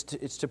 It's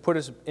to put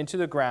us into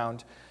the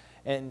ground.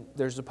 And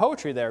there's the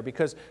poetry there,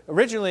 because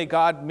originally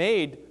God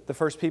made the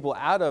first people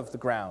out of the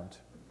ground,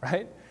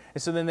 right?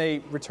 And so then they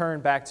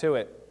return back to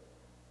it.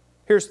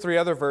 Here's 3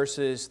 other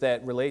verses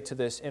that relate to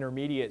this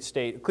intermediate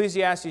state.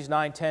 Ecclesiastes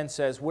 9:10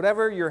 says,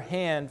 "Whatever your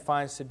hand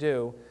finds to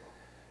do,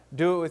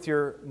 do it with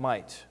your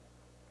might.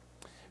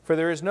 For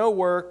there is no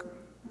work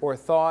or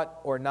thought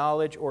or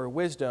knowledge or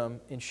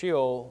wisdom in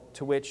Sheol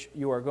to which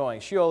you are going."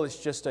 Sheol is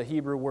just a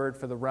Hebrew word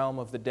for the realm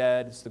of the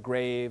dead. It's the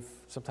grave,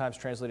 sometimes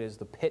translated as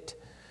the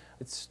pit.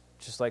 It's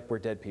just like where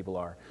dead people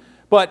are.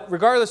 But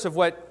regardless of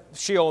what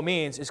Sheol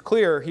means, it's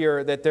clear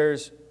here that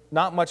there's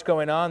not much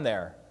going on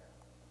there.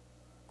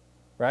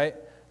 Right?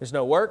 There's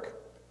no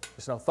work,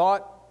 there's no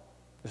thought,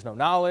 there's no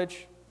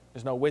knowledge,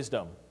 there's no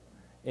wisdom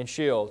in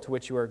Sheol to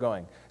which you are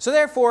going. So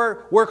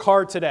therefore, work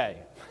hard today.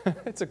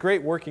 It's a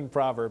great working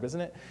proverb,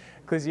 isn't it?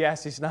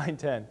 Ecclesiastes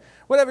 9:10.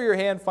 "Whatever your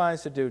hand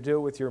finds to do it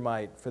with your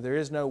might, for there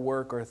is no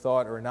work or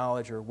thought or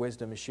knowledge or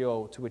wisdom in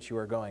Sheol to which you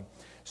are going."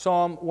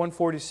 Psalm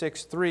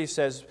 146:3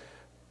 says,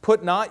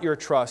 "Put not your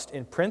trust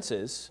in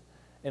princes,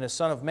 in a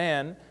son of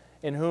man,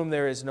 in whom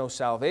there is no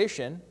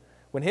salvation.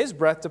 When his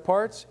breath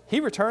departs, he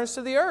returns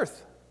to the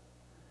earth.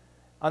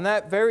 On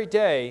that very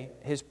day,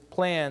 his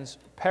plans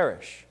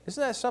perish."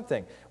 Isn't that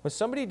something? When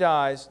somebody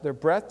dies, their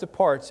breath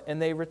departs,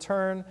 and they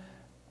return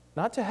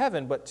not to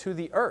heaven, but to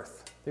the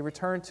earth. They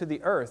return to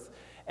the earth.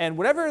 And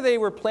whatever they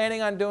were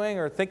planning on doing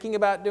or thinking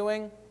about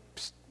doing,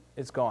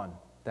 it's gone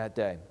that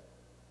day.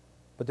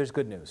 But there's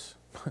good news,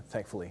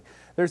 thankfully.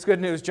 There's good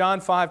news.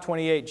 John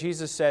 5:28,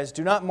 Jesus says,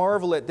 "Do not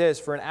marvel at this,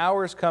 for an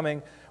hour is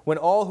coming when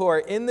all who are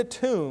in the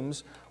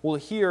tombs will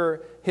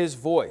hear his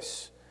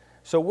voice."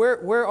 So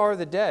where are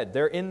the dead?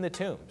 They're in the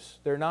tombs.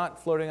 They're not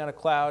floating on a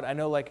cloud. I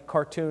know like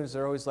cartoons,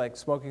 they're always like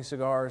smoking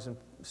cigars and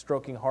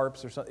stroking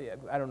harps or something.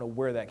 I don't know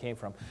where that came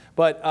from.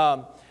 But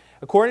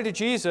according to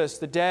Jesus,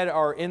 the dead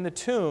are in the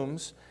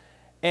tombs.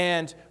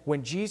 And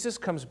when Jesus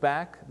comes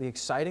back, the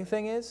exciting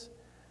thing is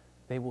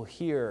they will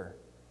hear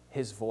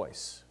his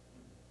voice.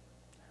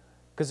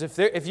 Because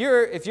if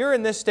you're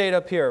in this state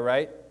up here,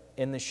 right,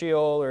 in the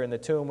Sheol or in the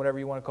tomb, whatever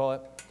you want to call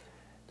it,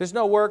 there's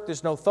no work,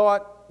 there's no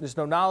thought, there's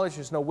no knowledge,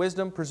 there's no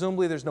wisdom.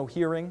 Presumably there's no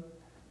hearing,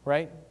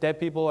 right? Dead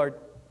people are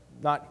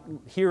not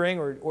hearing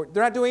or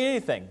they're not doing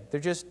anything. They're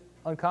just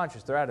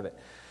unconscious. They're out of it.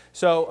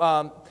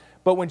 So,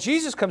 but when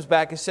Jesus comes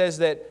back, it says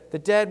that the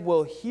dead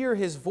will hear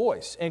his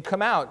voice and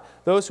come out,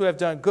 those who have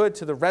done good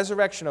to the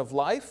resurrection of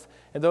life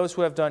and those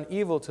who have done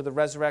evil to the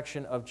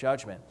resurrection of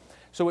judgment.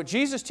 So what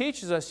Jesus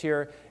teaches us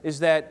here is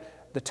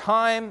that the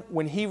time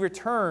when he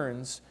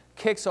returns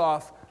kicks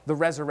off the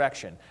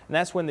resurrection. And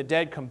that's when the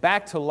dead come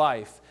back to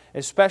life,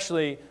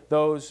 especially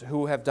those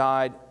who have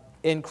died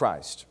in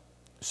Christ.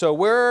 So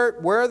where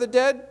are the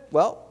dead?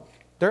 Well,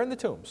 they're in the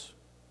tombs.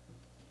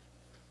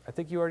 I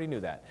think you already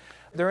knew that.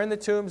 They're in the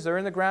tombs, they're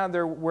in the ground,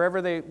 they're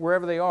wherever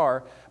they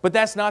are. But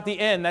that's not the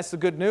end. That's the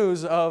good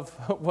news of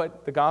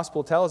what the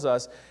gospel tells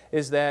us,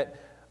 is that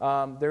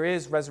there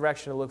is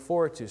resurrection to look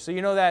forward to. So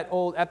you know that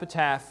old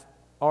epitaph,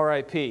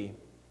 R.I.P.,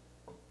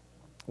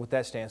 what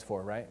that stands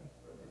for, right?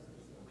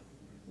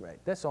 Right,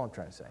 that's all I'm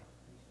trying to say.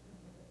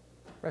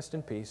 Rest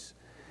in peace.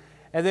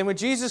 And then when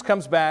Jesus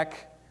comes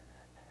back,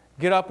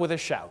 get up with a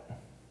shout.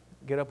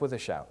 Get up with a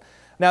shout.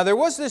 Now, there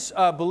was this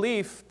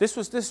belief, this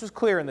was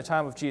clear in the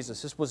time of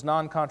Jesus. This was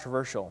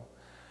non-controversial.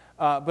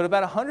 But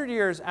about 100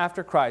 years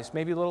after Christ,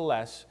 maybe a little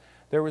less,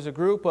 there was a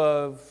group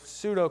of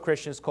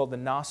pseudo-Christians called the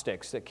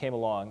Gnostics that came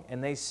along.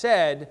 And they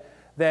said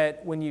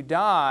that when you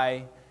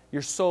die,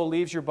 your soul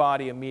leaves your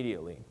body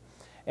immediately.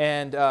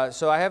 And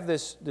so I have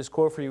this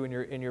quote for you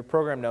in your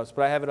program notes,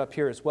 but I have it up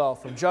here as well,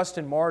 from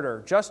Justin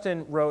Martyr.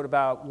 Justin wrote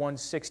about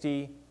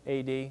 160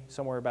 A.D.,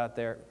 somewhere about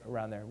there,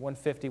 around there,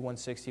 150,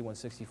 160,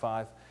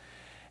 165.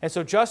 And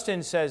so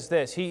Justin says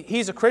this.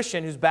 He's a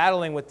Christian who's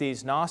battling with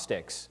these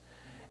Gnostics,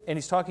 and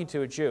he's talking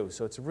to a Jew,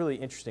 so it's a really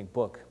interesting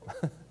book.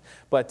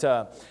 But,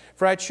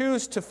 "For I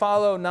choose to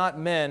follow not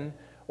men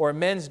or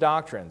men's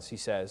doctrines," he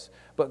says,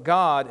 "but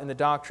God and the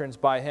doctrines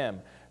by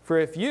him. For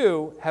if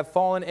you have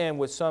fallen in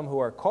with some who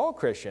are called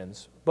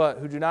Christians, but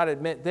who do not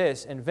admit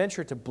this, and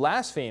venture to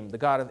blaspheme the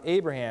God of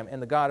Abraham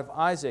and the God of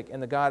Isaac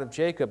and the God of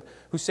Jacob,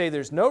 who say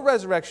there's no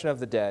resurrection of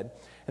the dead,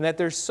 and that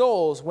their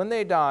souls, when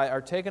they die,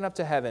 are taken up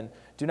to heaven,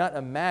 do not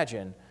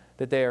imagine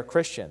that they are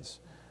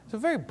Christians." It's a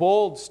very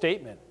bold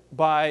statement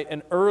by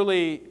an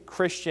early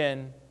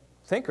Christian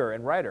thinker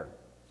and writer.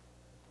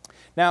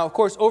 Now, of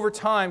course, over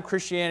time,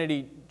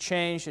 Christianity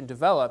changed and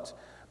developed,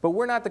 but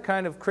we're not the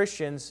kind of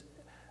Christians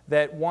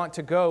that want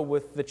to go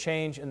with the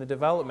change and the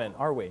development,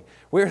 are we?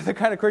 We're the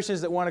kind of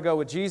Christians that want to go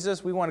with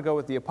Jesus. We want to go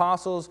with the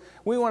apostles.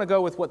 We want to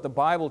go with what the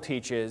Bible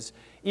teaches,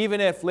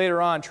 even if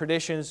later on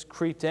traditions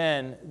creeped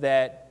in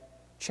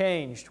that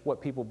changed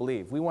what people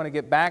believe. We want to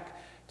get back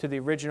to the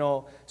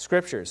original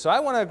Scriptures. So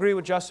I want to agree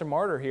with Justin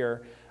Martyr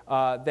here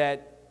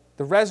that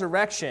the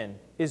resurrection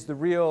is the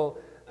real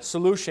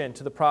solution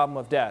to the problem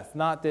of death,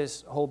 not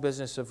this whole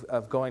business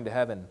of going to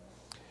heaven.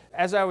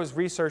 As I was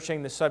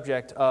researching the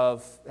subject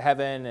of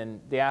heaven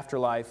and the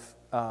afterlife,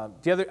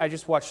 I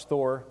just watched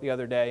Thor the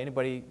other day.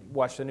 Anybody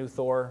watch the new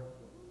Thor,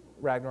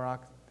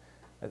 Ragnarok?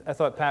 I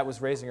thought Pat was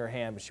raising her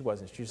hand, but she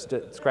wasn't. She was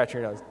just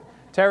scratching her nose.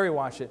 Terry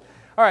watched it.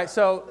 All right,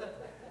 so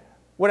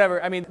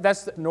whatever. I mean,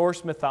 that's the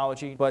Norse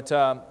mythology, but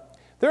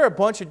there are a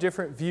bunch of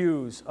different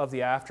views of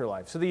the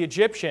afterlife. So the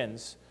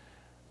Egyptians,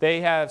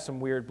 they have some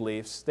weird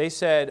beliefs. They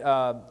said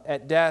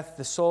at death,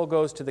 the soul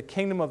goes to the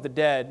kingdom of the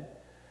dead,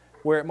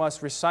 where it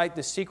must recite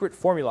the secret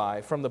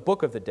formulae from the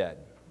book of the dead.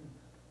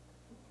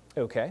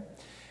 Okay.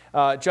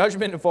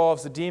 Judgment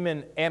involves the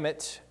demon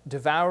Ammit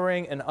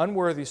devouring an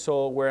unworthy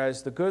soul,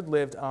 whereas the good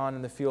lived on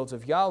in the fields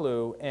of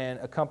Yalu and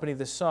accompanied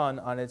the sun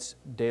on its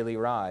daily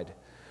ride.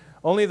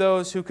 Only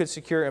those who could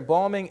secure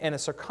embalming and a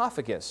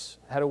sarcophagus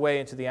had a way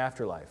into the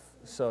afterlife.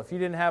 So if you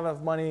didn't have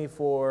enough money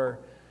for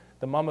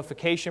the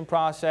mummification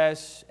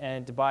process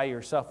and to buy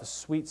yourself a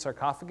sweet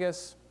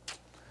sarcophagus,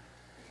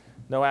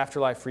 no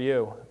afterlife for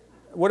you.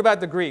 What about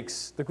the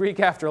Greeks? The Greek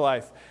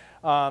afterlife.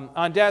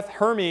 On death,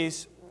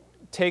 Hermes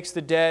takes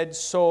the dead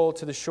soul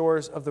to the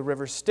shores of the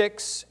river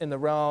Styx in the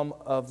realm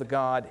of the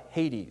god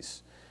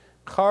Hades.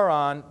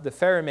 Charon, the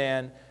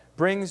ferryman,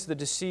 brings the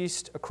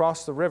deceased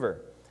across the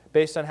river.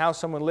 Based on how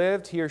someone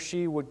lived, he or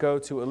she would go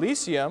to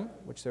Elysium,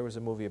 which there was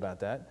a movie about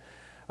that,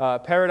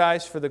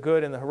 paradise for the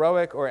good and the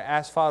heroic, or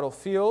asphodel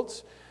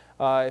fields,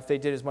 if they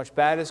did as much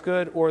bad as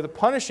good, or the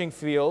punishing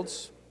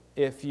fields,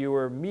 if you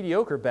were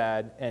mediocre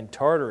bad, and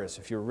Tartarus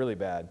if you were really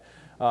bad.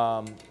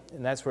 And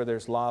that's where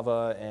there's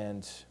lava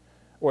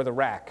or the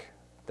rack.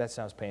 That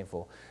sounds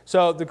painful.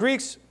 So the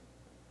Greeks,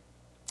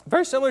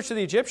 very similar to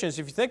the Egyptians,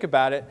 if you think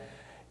about it,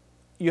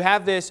 you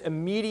have this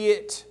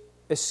immediate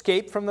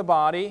escape from the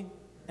body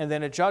and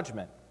then a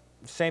judgment.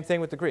 Same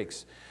thing with the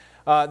Greeks.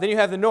 Then you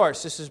have the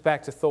Norse. This is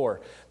back to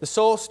Thor. The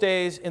soul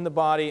stays in the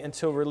body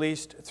until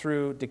released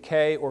through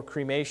decay or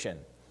cremation.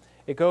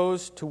 It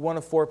goes to one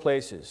of four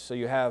places. So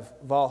you have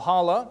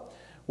Valhalla,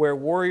 where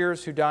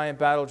warriors who die in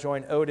battle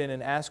join Odin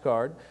and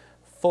Asgard.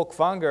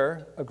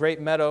 Folkvanger, a great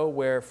meadow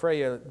where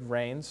Freya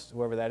reigns,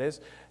 whoever that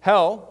is.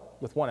 Hell,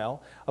 with one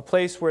L, a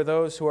place where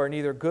those who are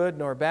neither good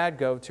nor bad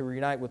go to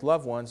reunite with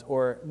loved ones.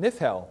 Or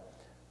Niflhel,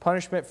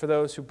 punishment for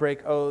those who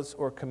break oaths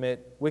or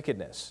commit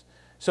wickedness.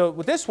 So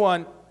with this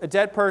one, a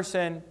dead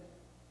person,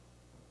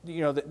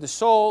 the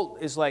soul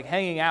is like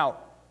hanging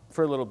out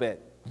for a little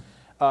bit.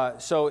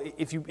 So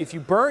if you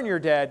burn your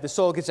dead, the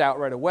soul gets out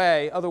right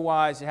away.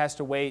 Otherwise, it has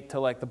to wait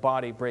till the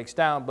body breaks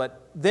down.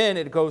 But then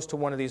it goes to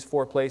one of these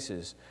four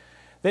places.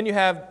 Then you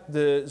have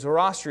the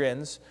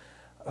Zoroastrians,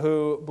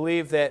 who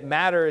believe that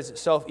matter is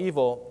itself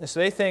evil. And so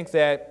they think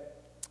that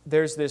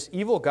there's this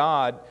evil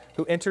god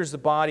who enters the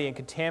body and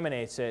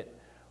contaminates it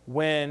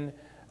when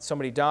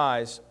somebody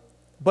dies.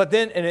 But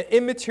then an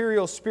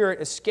immaterial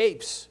spirit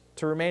escapes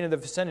to remain in the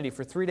vicinity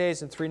for 3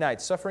 days and 3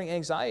 nights, suffering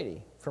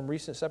anxiety from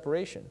recent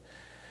separation.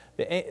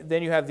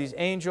 Then you have these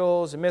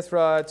angels and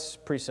Mithras,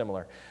 pretty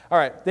similar. All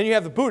right, then you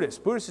have the Buddhists.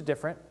 Buddhists are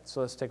different,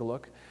 so let's take a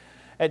look.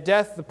 At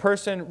death, the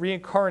person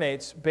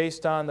reincarnates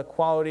based on the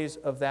qualities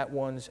of that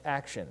one's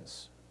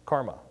actions,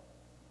 karma,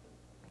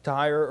 to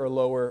higher or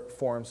lower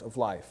forms of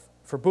life.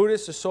 For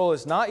Buddhists, the soul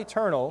is not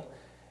eternal,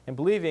 and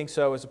believing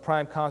so is a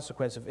prime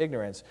consequence of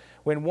ignorance.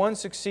 When one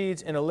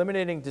succeeds in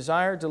eliminating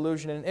desire,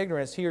 delusion, and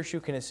ignorance, he or she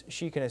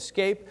can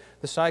escape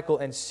the cycle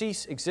and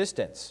cease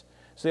existence.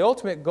 So the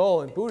ultimate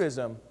goal in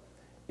Buddhism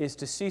is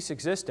to cease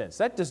existence.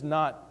 That does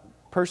not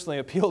personally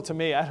appeal to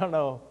me. I don't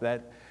know if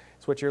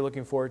that's what you're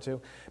looking forward to.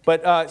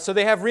 But so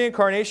they have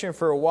reincarnation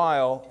for a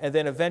while and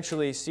then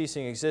eventually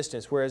ceasing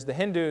existence, whereas the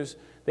Hindus,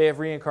 they have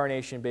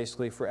reincarnation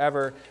basically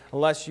forever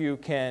unless you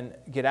can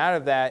get out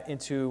of that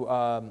into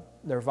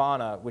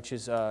nirvana, which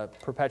is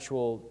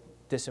perpetual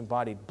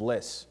disembodied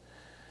bliss.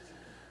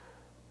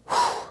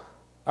 All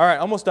right,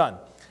 almost done.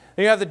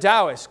 Then you have the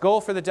Taoists.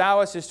 Goal for the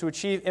Taoists is to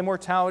achieve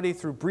immortality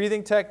through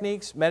breathing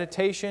techniques,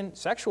 meditation,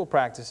 sexual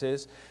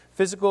practices,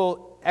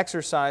 physical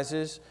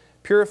exercises,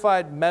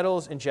 purified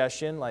metals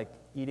ingestion, like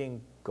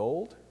eating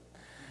gold,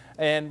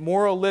 and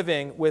moral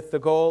living with the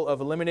goal of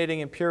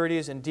eliminating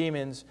impurities and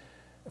demons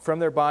from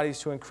their bodies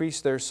to increase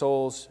their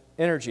soul's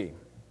energy.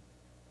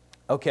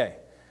 Okay,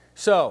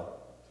 so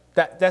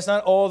that's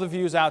not all the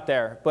views out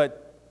there,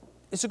 but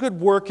it's a good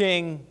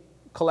working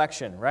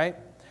collection, right?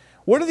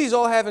 What do these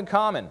all have in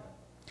common?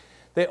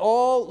 They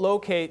all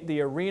locate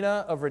the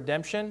arena of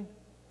redemption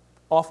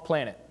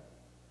off-planet.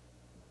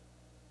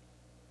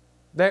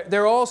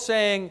 They're all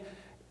saying,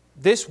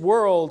 this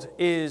world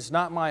is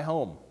not my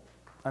home.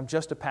 I'm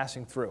just a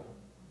passing through.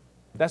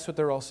 That's what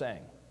they're all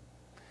saying.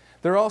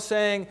 They're all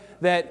saying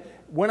that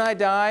when I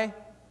die,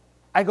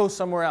 I go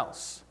somewhere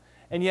else.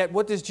 And yet,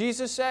 what does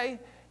Jesus say?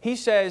 He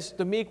says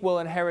the meek will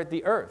inherit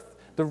the earth.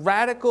 The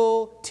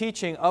radical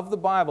teaching of the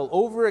Bible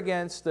over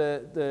against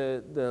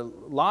the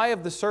lie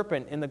of the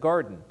serpent in the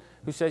garden,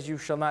 who says you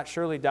shall not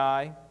surely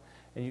die,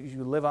 and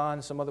you live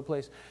on some other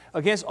place.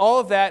 Against all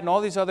of that and all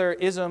these other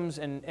isms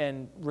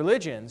and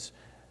religions,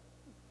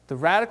 the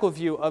radical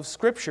view of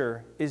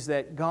Scripture is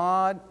that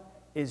God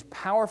is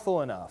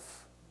powerful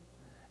enough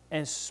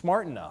and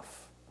smart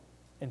enough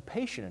and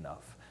patient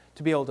enough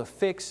to be able to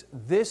fix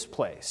this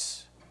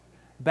place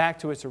back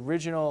to its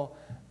original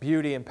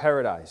beauty and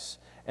paradise.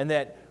 And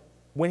that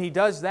when He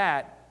does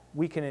that,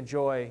 we can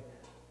enjoy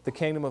the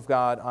kingdom of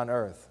God on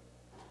earth.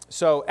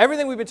 So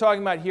everything we've been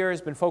talking about here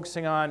has been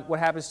focusing on what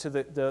happens to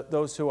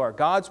those who are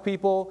God's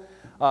people.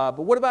 But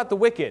what about the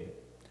wicked?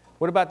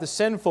 What about the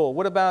sinful?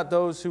 What about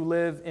those who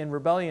live in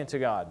rebellion to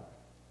God?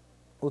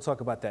 We'll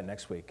talk about that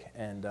next week.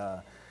 And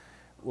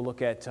we'll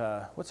look at,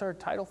 what's our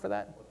title for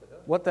that?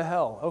 What the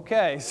hell?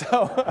 Okay, so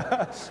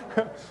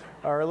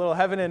our little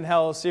Heaven and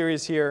Hell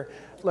series here.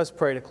 Let's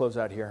pray to close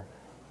out here.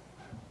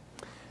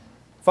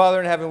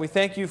 Father in heaven, we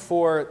thank you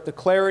for the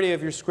clarity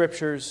of your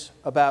Scriptures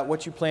about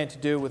what you plan to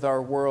do with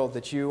our world,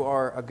 that you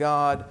are a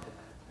God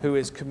who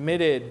is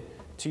committed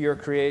to your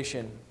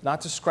creation,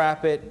 not to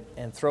scrap it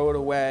and throw it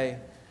away,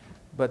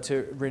 but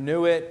to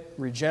renew it,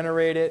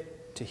 regenerate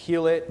it, to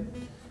heal it,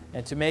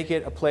 and to make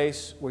it a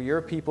place where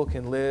your people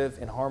can live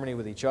in harmony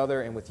with each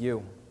other and with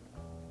you.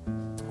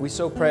 We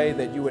so pray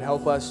that you would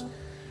help us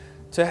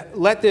to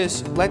let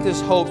this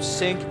hope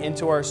sink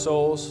into our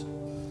souls,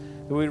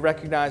 that we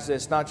recognize that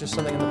it's not just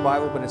something in the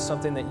Bible, but it's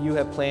something that you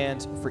have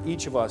planned for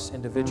each of us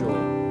individually,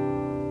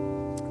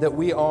 that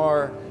we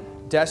are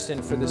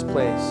destined for this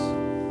place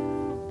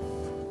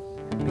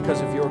because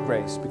of your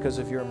grace, because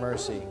of your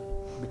mercy,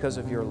 because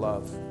of your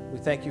love. We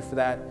thank you for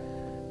that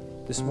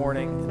this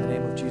morning in the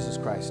name of Jesus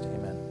Christ.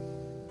 Amen.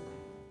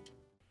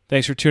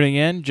 Thanks for tuning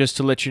in. Just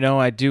to let you know,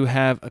 I do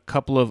have a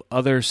couple of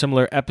other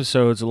similar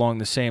episodes along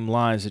the same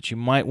lines that you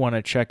might want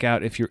to check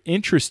out if you're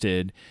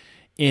interested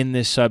in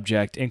this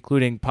subject,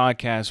 including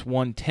podcast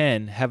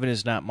 110, Heaven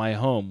is Not My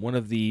Home, one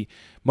of the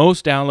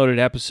most downloaded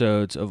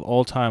episodes of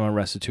all time on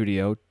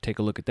Restitutio. Take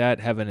a look at that,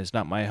 Heaven is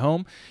Not My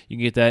Home. You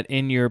can get that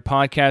in your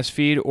podcast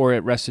feed or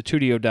at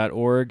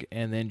restitutio.org,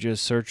 and then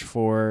just search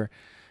for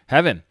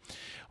Heaven.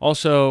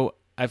 Also,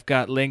 I've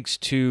got links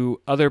to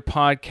other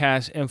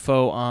podcast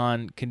info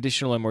on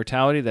conditional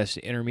immortality, that's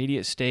the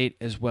intermediate state,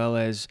 as well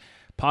as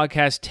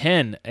podcast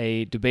 10,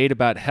 a debate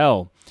about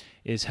hell.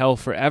 Is hell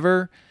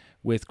forever?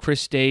 With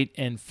Chris Date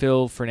and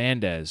Phil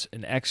Fernandez,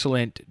 an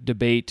excellent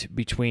debate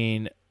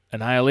between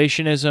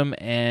annihilationism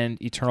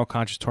and eternal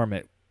conscious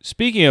torment.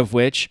 Speaking of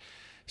which,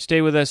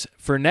 stay with us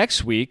for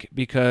next week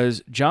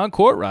because John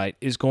Courtwright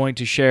is going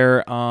to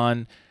share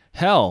on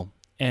hell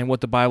and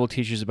what the Bible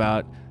teaches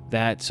about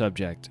that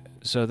subject.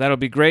 So that'll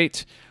be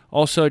great.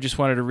 Also, just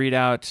wanted to read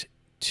out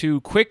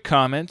 2 quick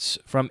comments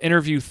from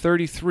interview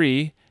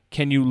 33,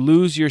 Can You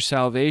Lose Your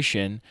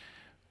Salvation?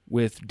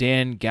 With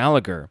Dan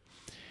Gallagher.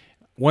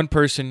 One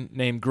person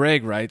named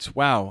Greg writes,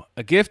 wow,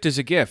 a gift is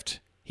a gift.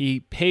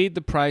 He paid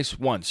the price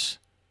once.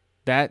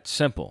 That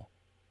simple.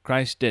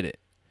 Christ did it.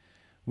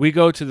 We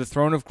go to the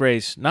throne of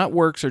grace, not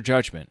works or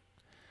judgment.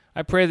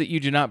 I pray that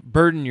you do not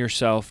burden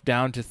yourself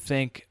down to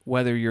think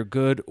whether you're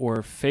good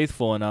or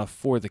faithful enough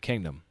for the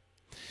kingdom.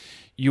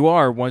 You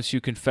are once you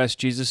confess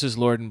Jesus as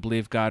Lord and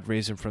believe God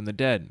raised him from the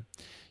dead.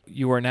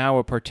 You are now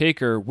a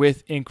partaker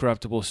with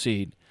incorruptible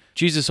seed.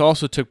 Jesus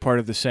also took part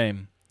of the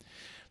same.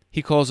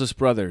 He calls us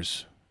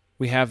brothers.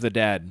 We have the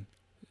dad.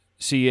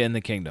 See you in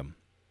the kingdom.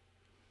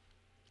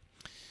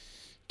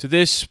 To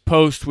this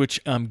post, which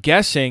I'm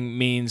guessing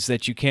means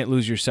that you can't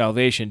lose your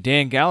salvation,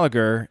 Dan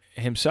Gallagher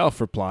himself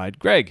replied,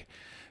 Greg,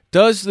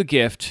 does the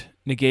gift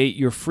negate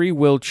your free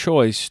will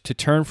choice to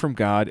turn from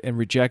God and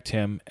reject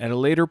him at a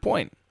later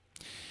point?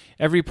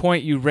 Every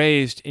point you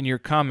raised in your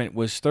comment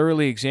was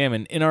thoroughly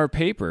examined in our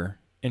paper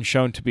and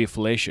shown to be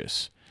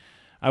fallacious.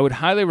 I would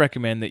highly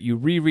recommend that you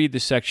reread the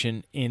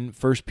section in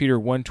 1 Peter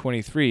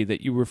 1:23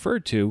 that you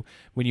referred to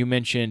when you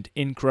mentioned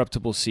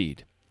incorruptible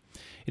seed.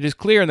 It is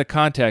clear in the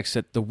context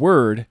that the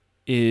Word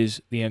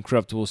is the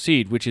incorruptible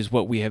seed, which is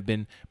what we have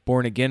been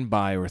born again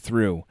by or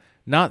through,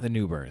 not the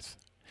new birth.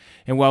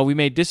 And while we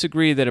may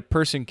disagree that a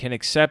person can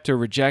accept or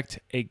reject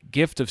a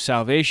gift of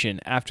salvation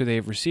after they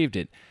have received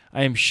it,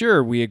 I am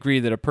sure we agree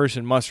that a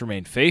person must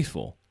remain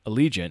faithful,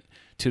 allegiant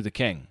to the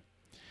King.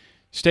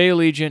 Stay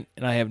allegiant,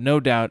 and I have no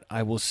doubt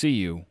I will see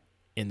you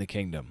in the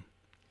kingdom.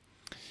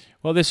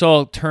 Well, this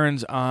all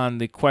turns on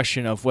the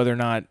question of whether or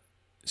not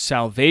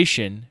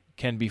salvation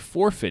can be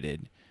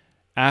forfeited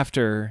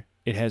after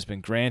it has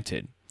been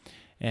granted.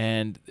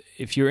 And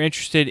if you're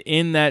interested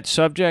in that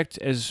subject,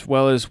 as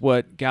well as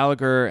what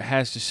Gallagher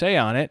has to say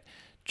on it,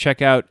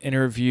 check out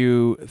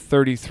interview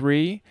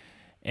 33.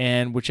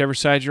 And whichever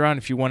side you're on,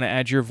 if you want to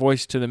add your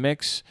voice to the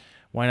mix,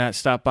 why not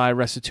stop by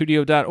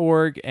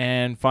restitutio.org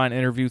and find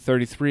interview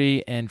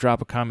 33 and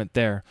drop a comment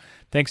there.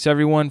 Thanks,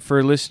 everyone,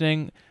 for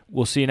listening.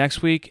 We'll see you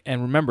next week.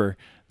 And remember,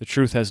 the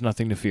truth has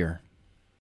nothing to fear.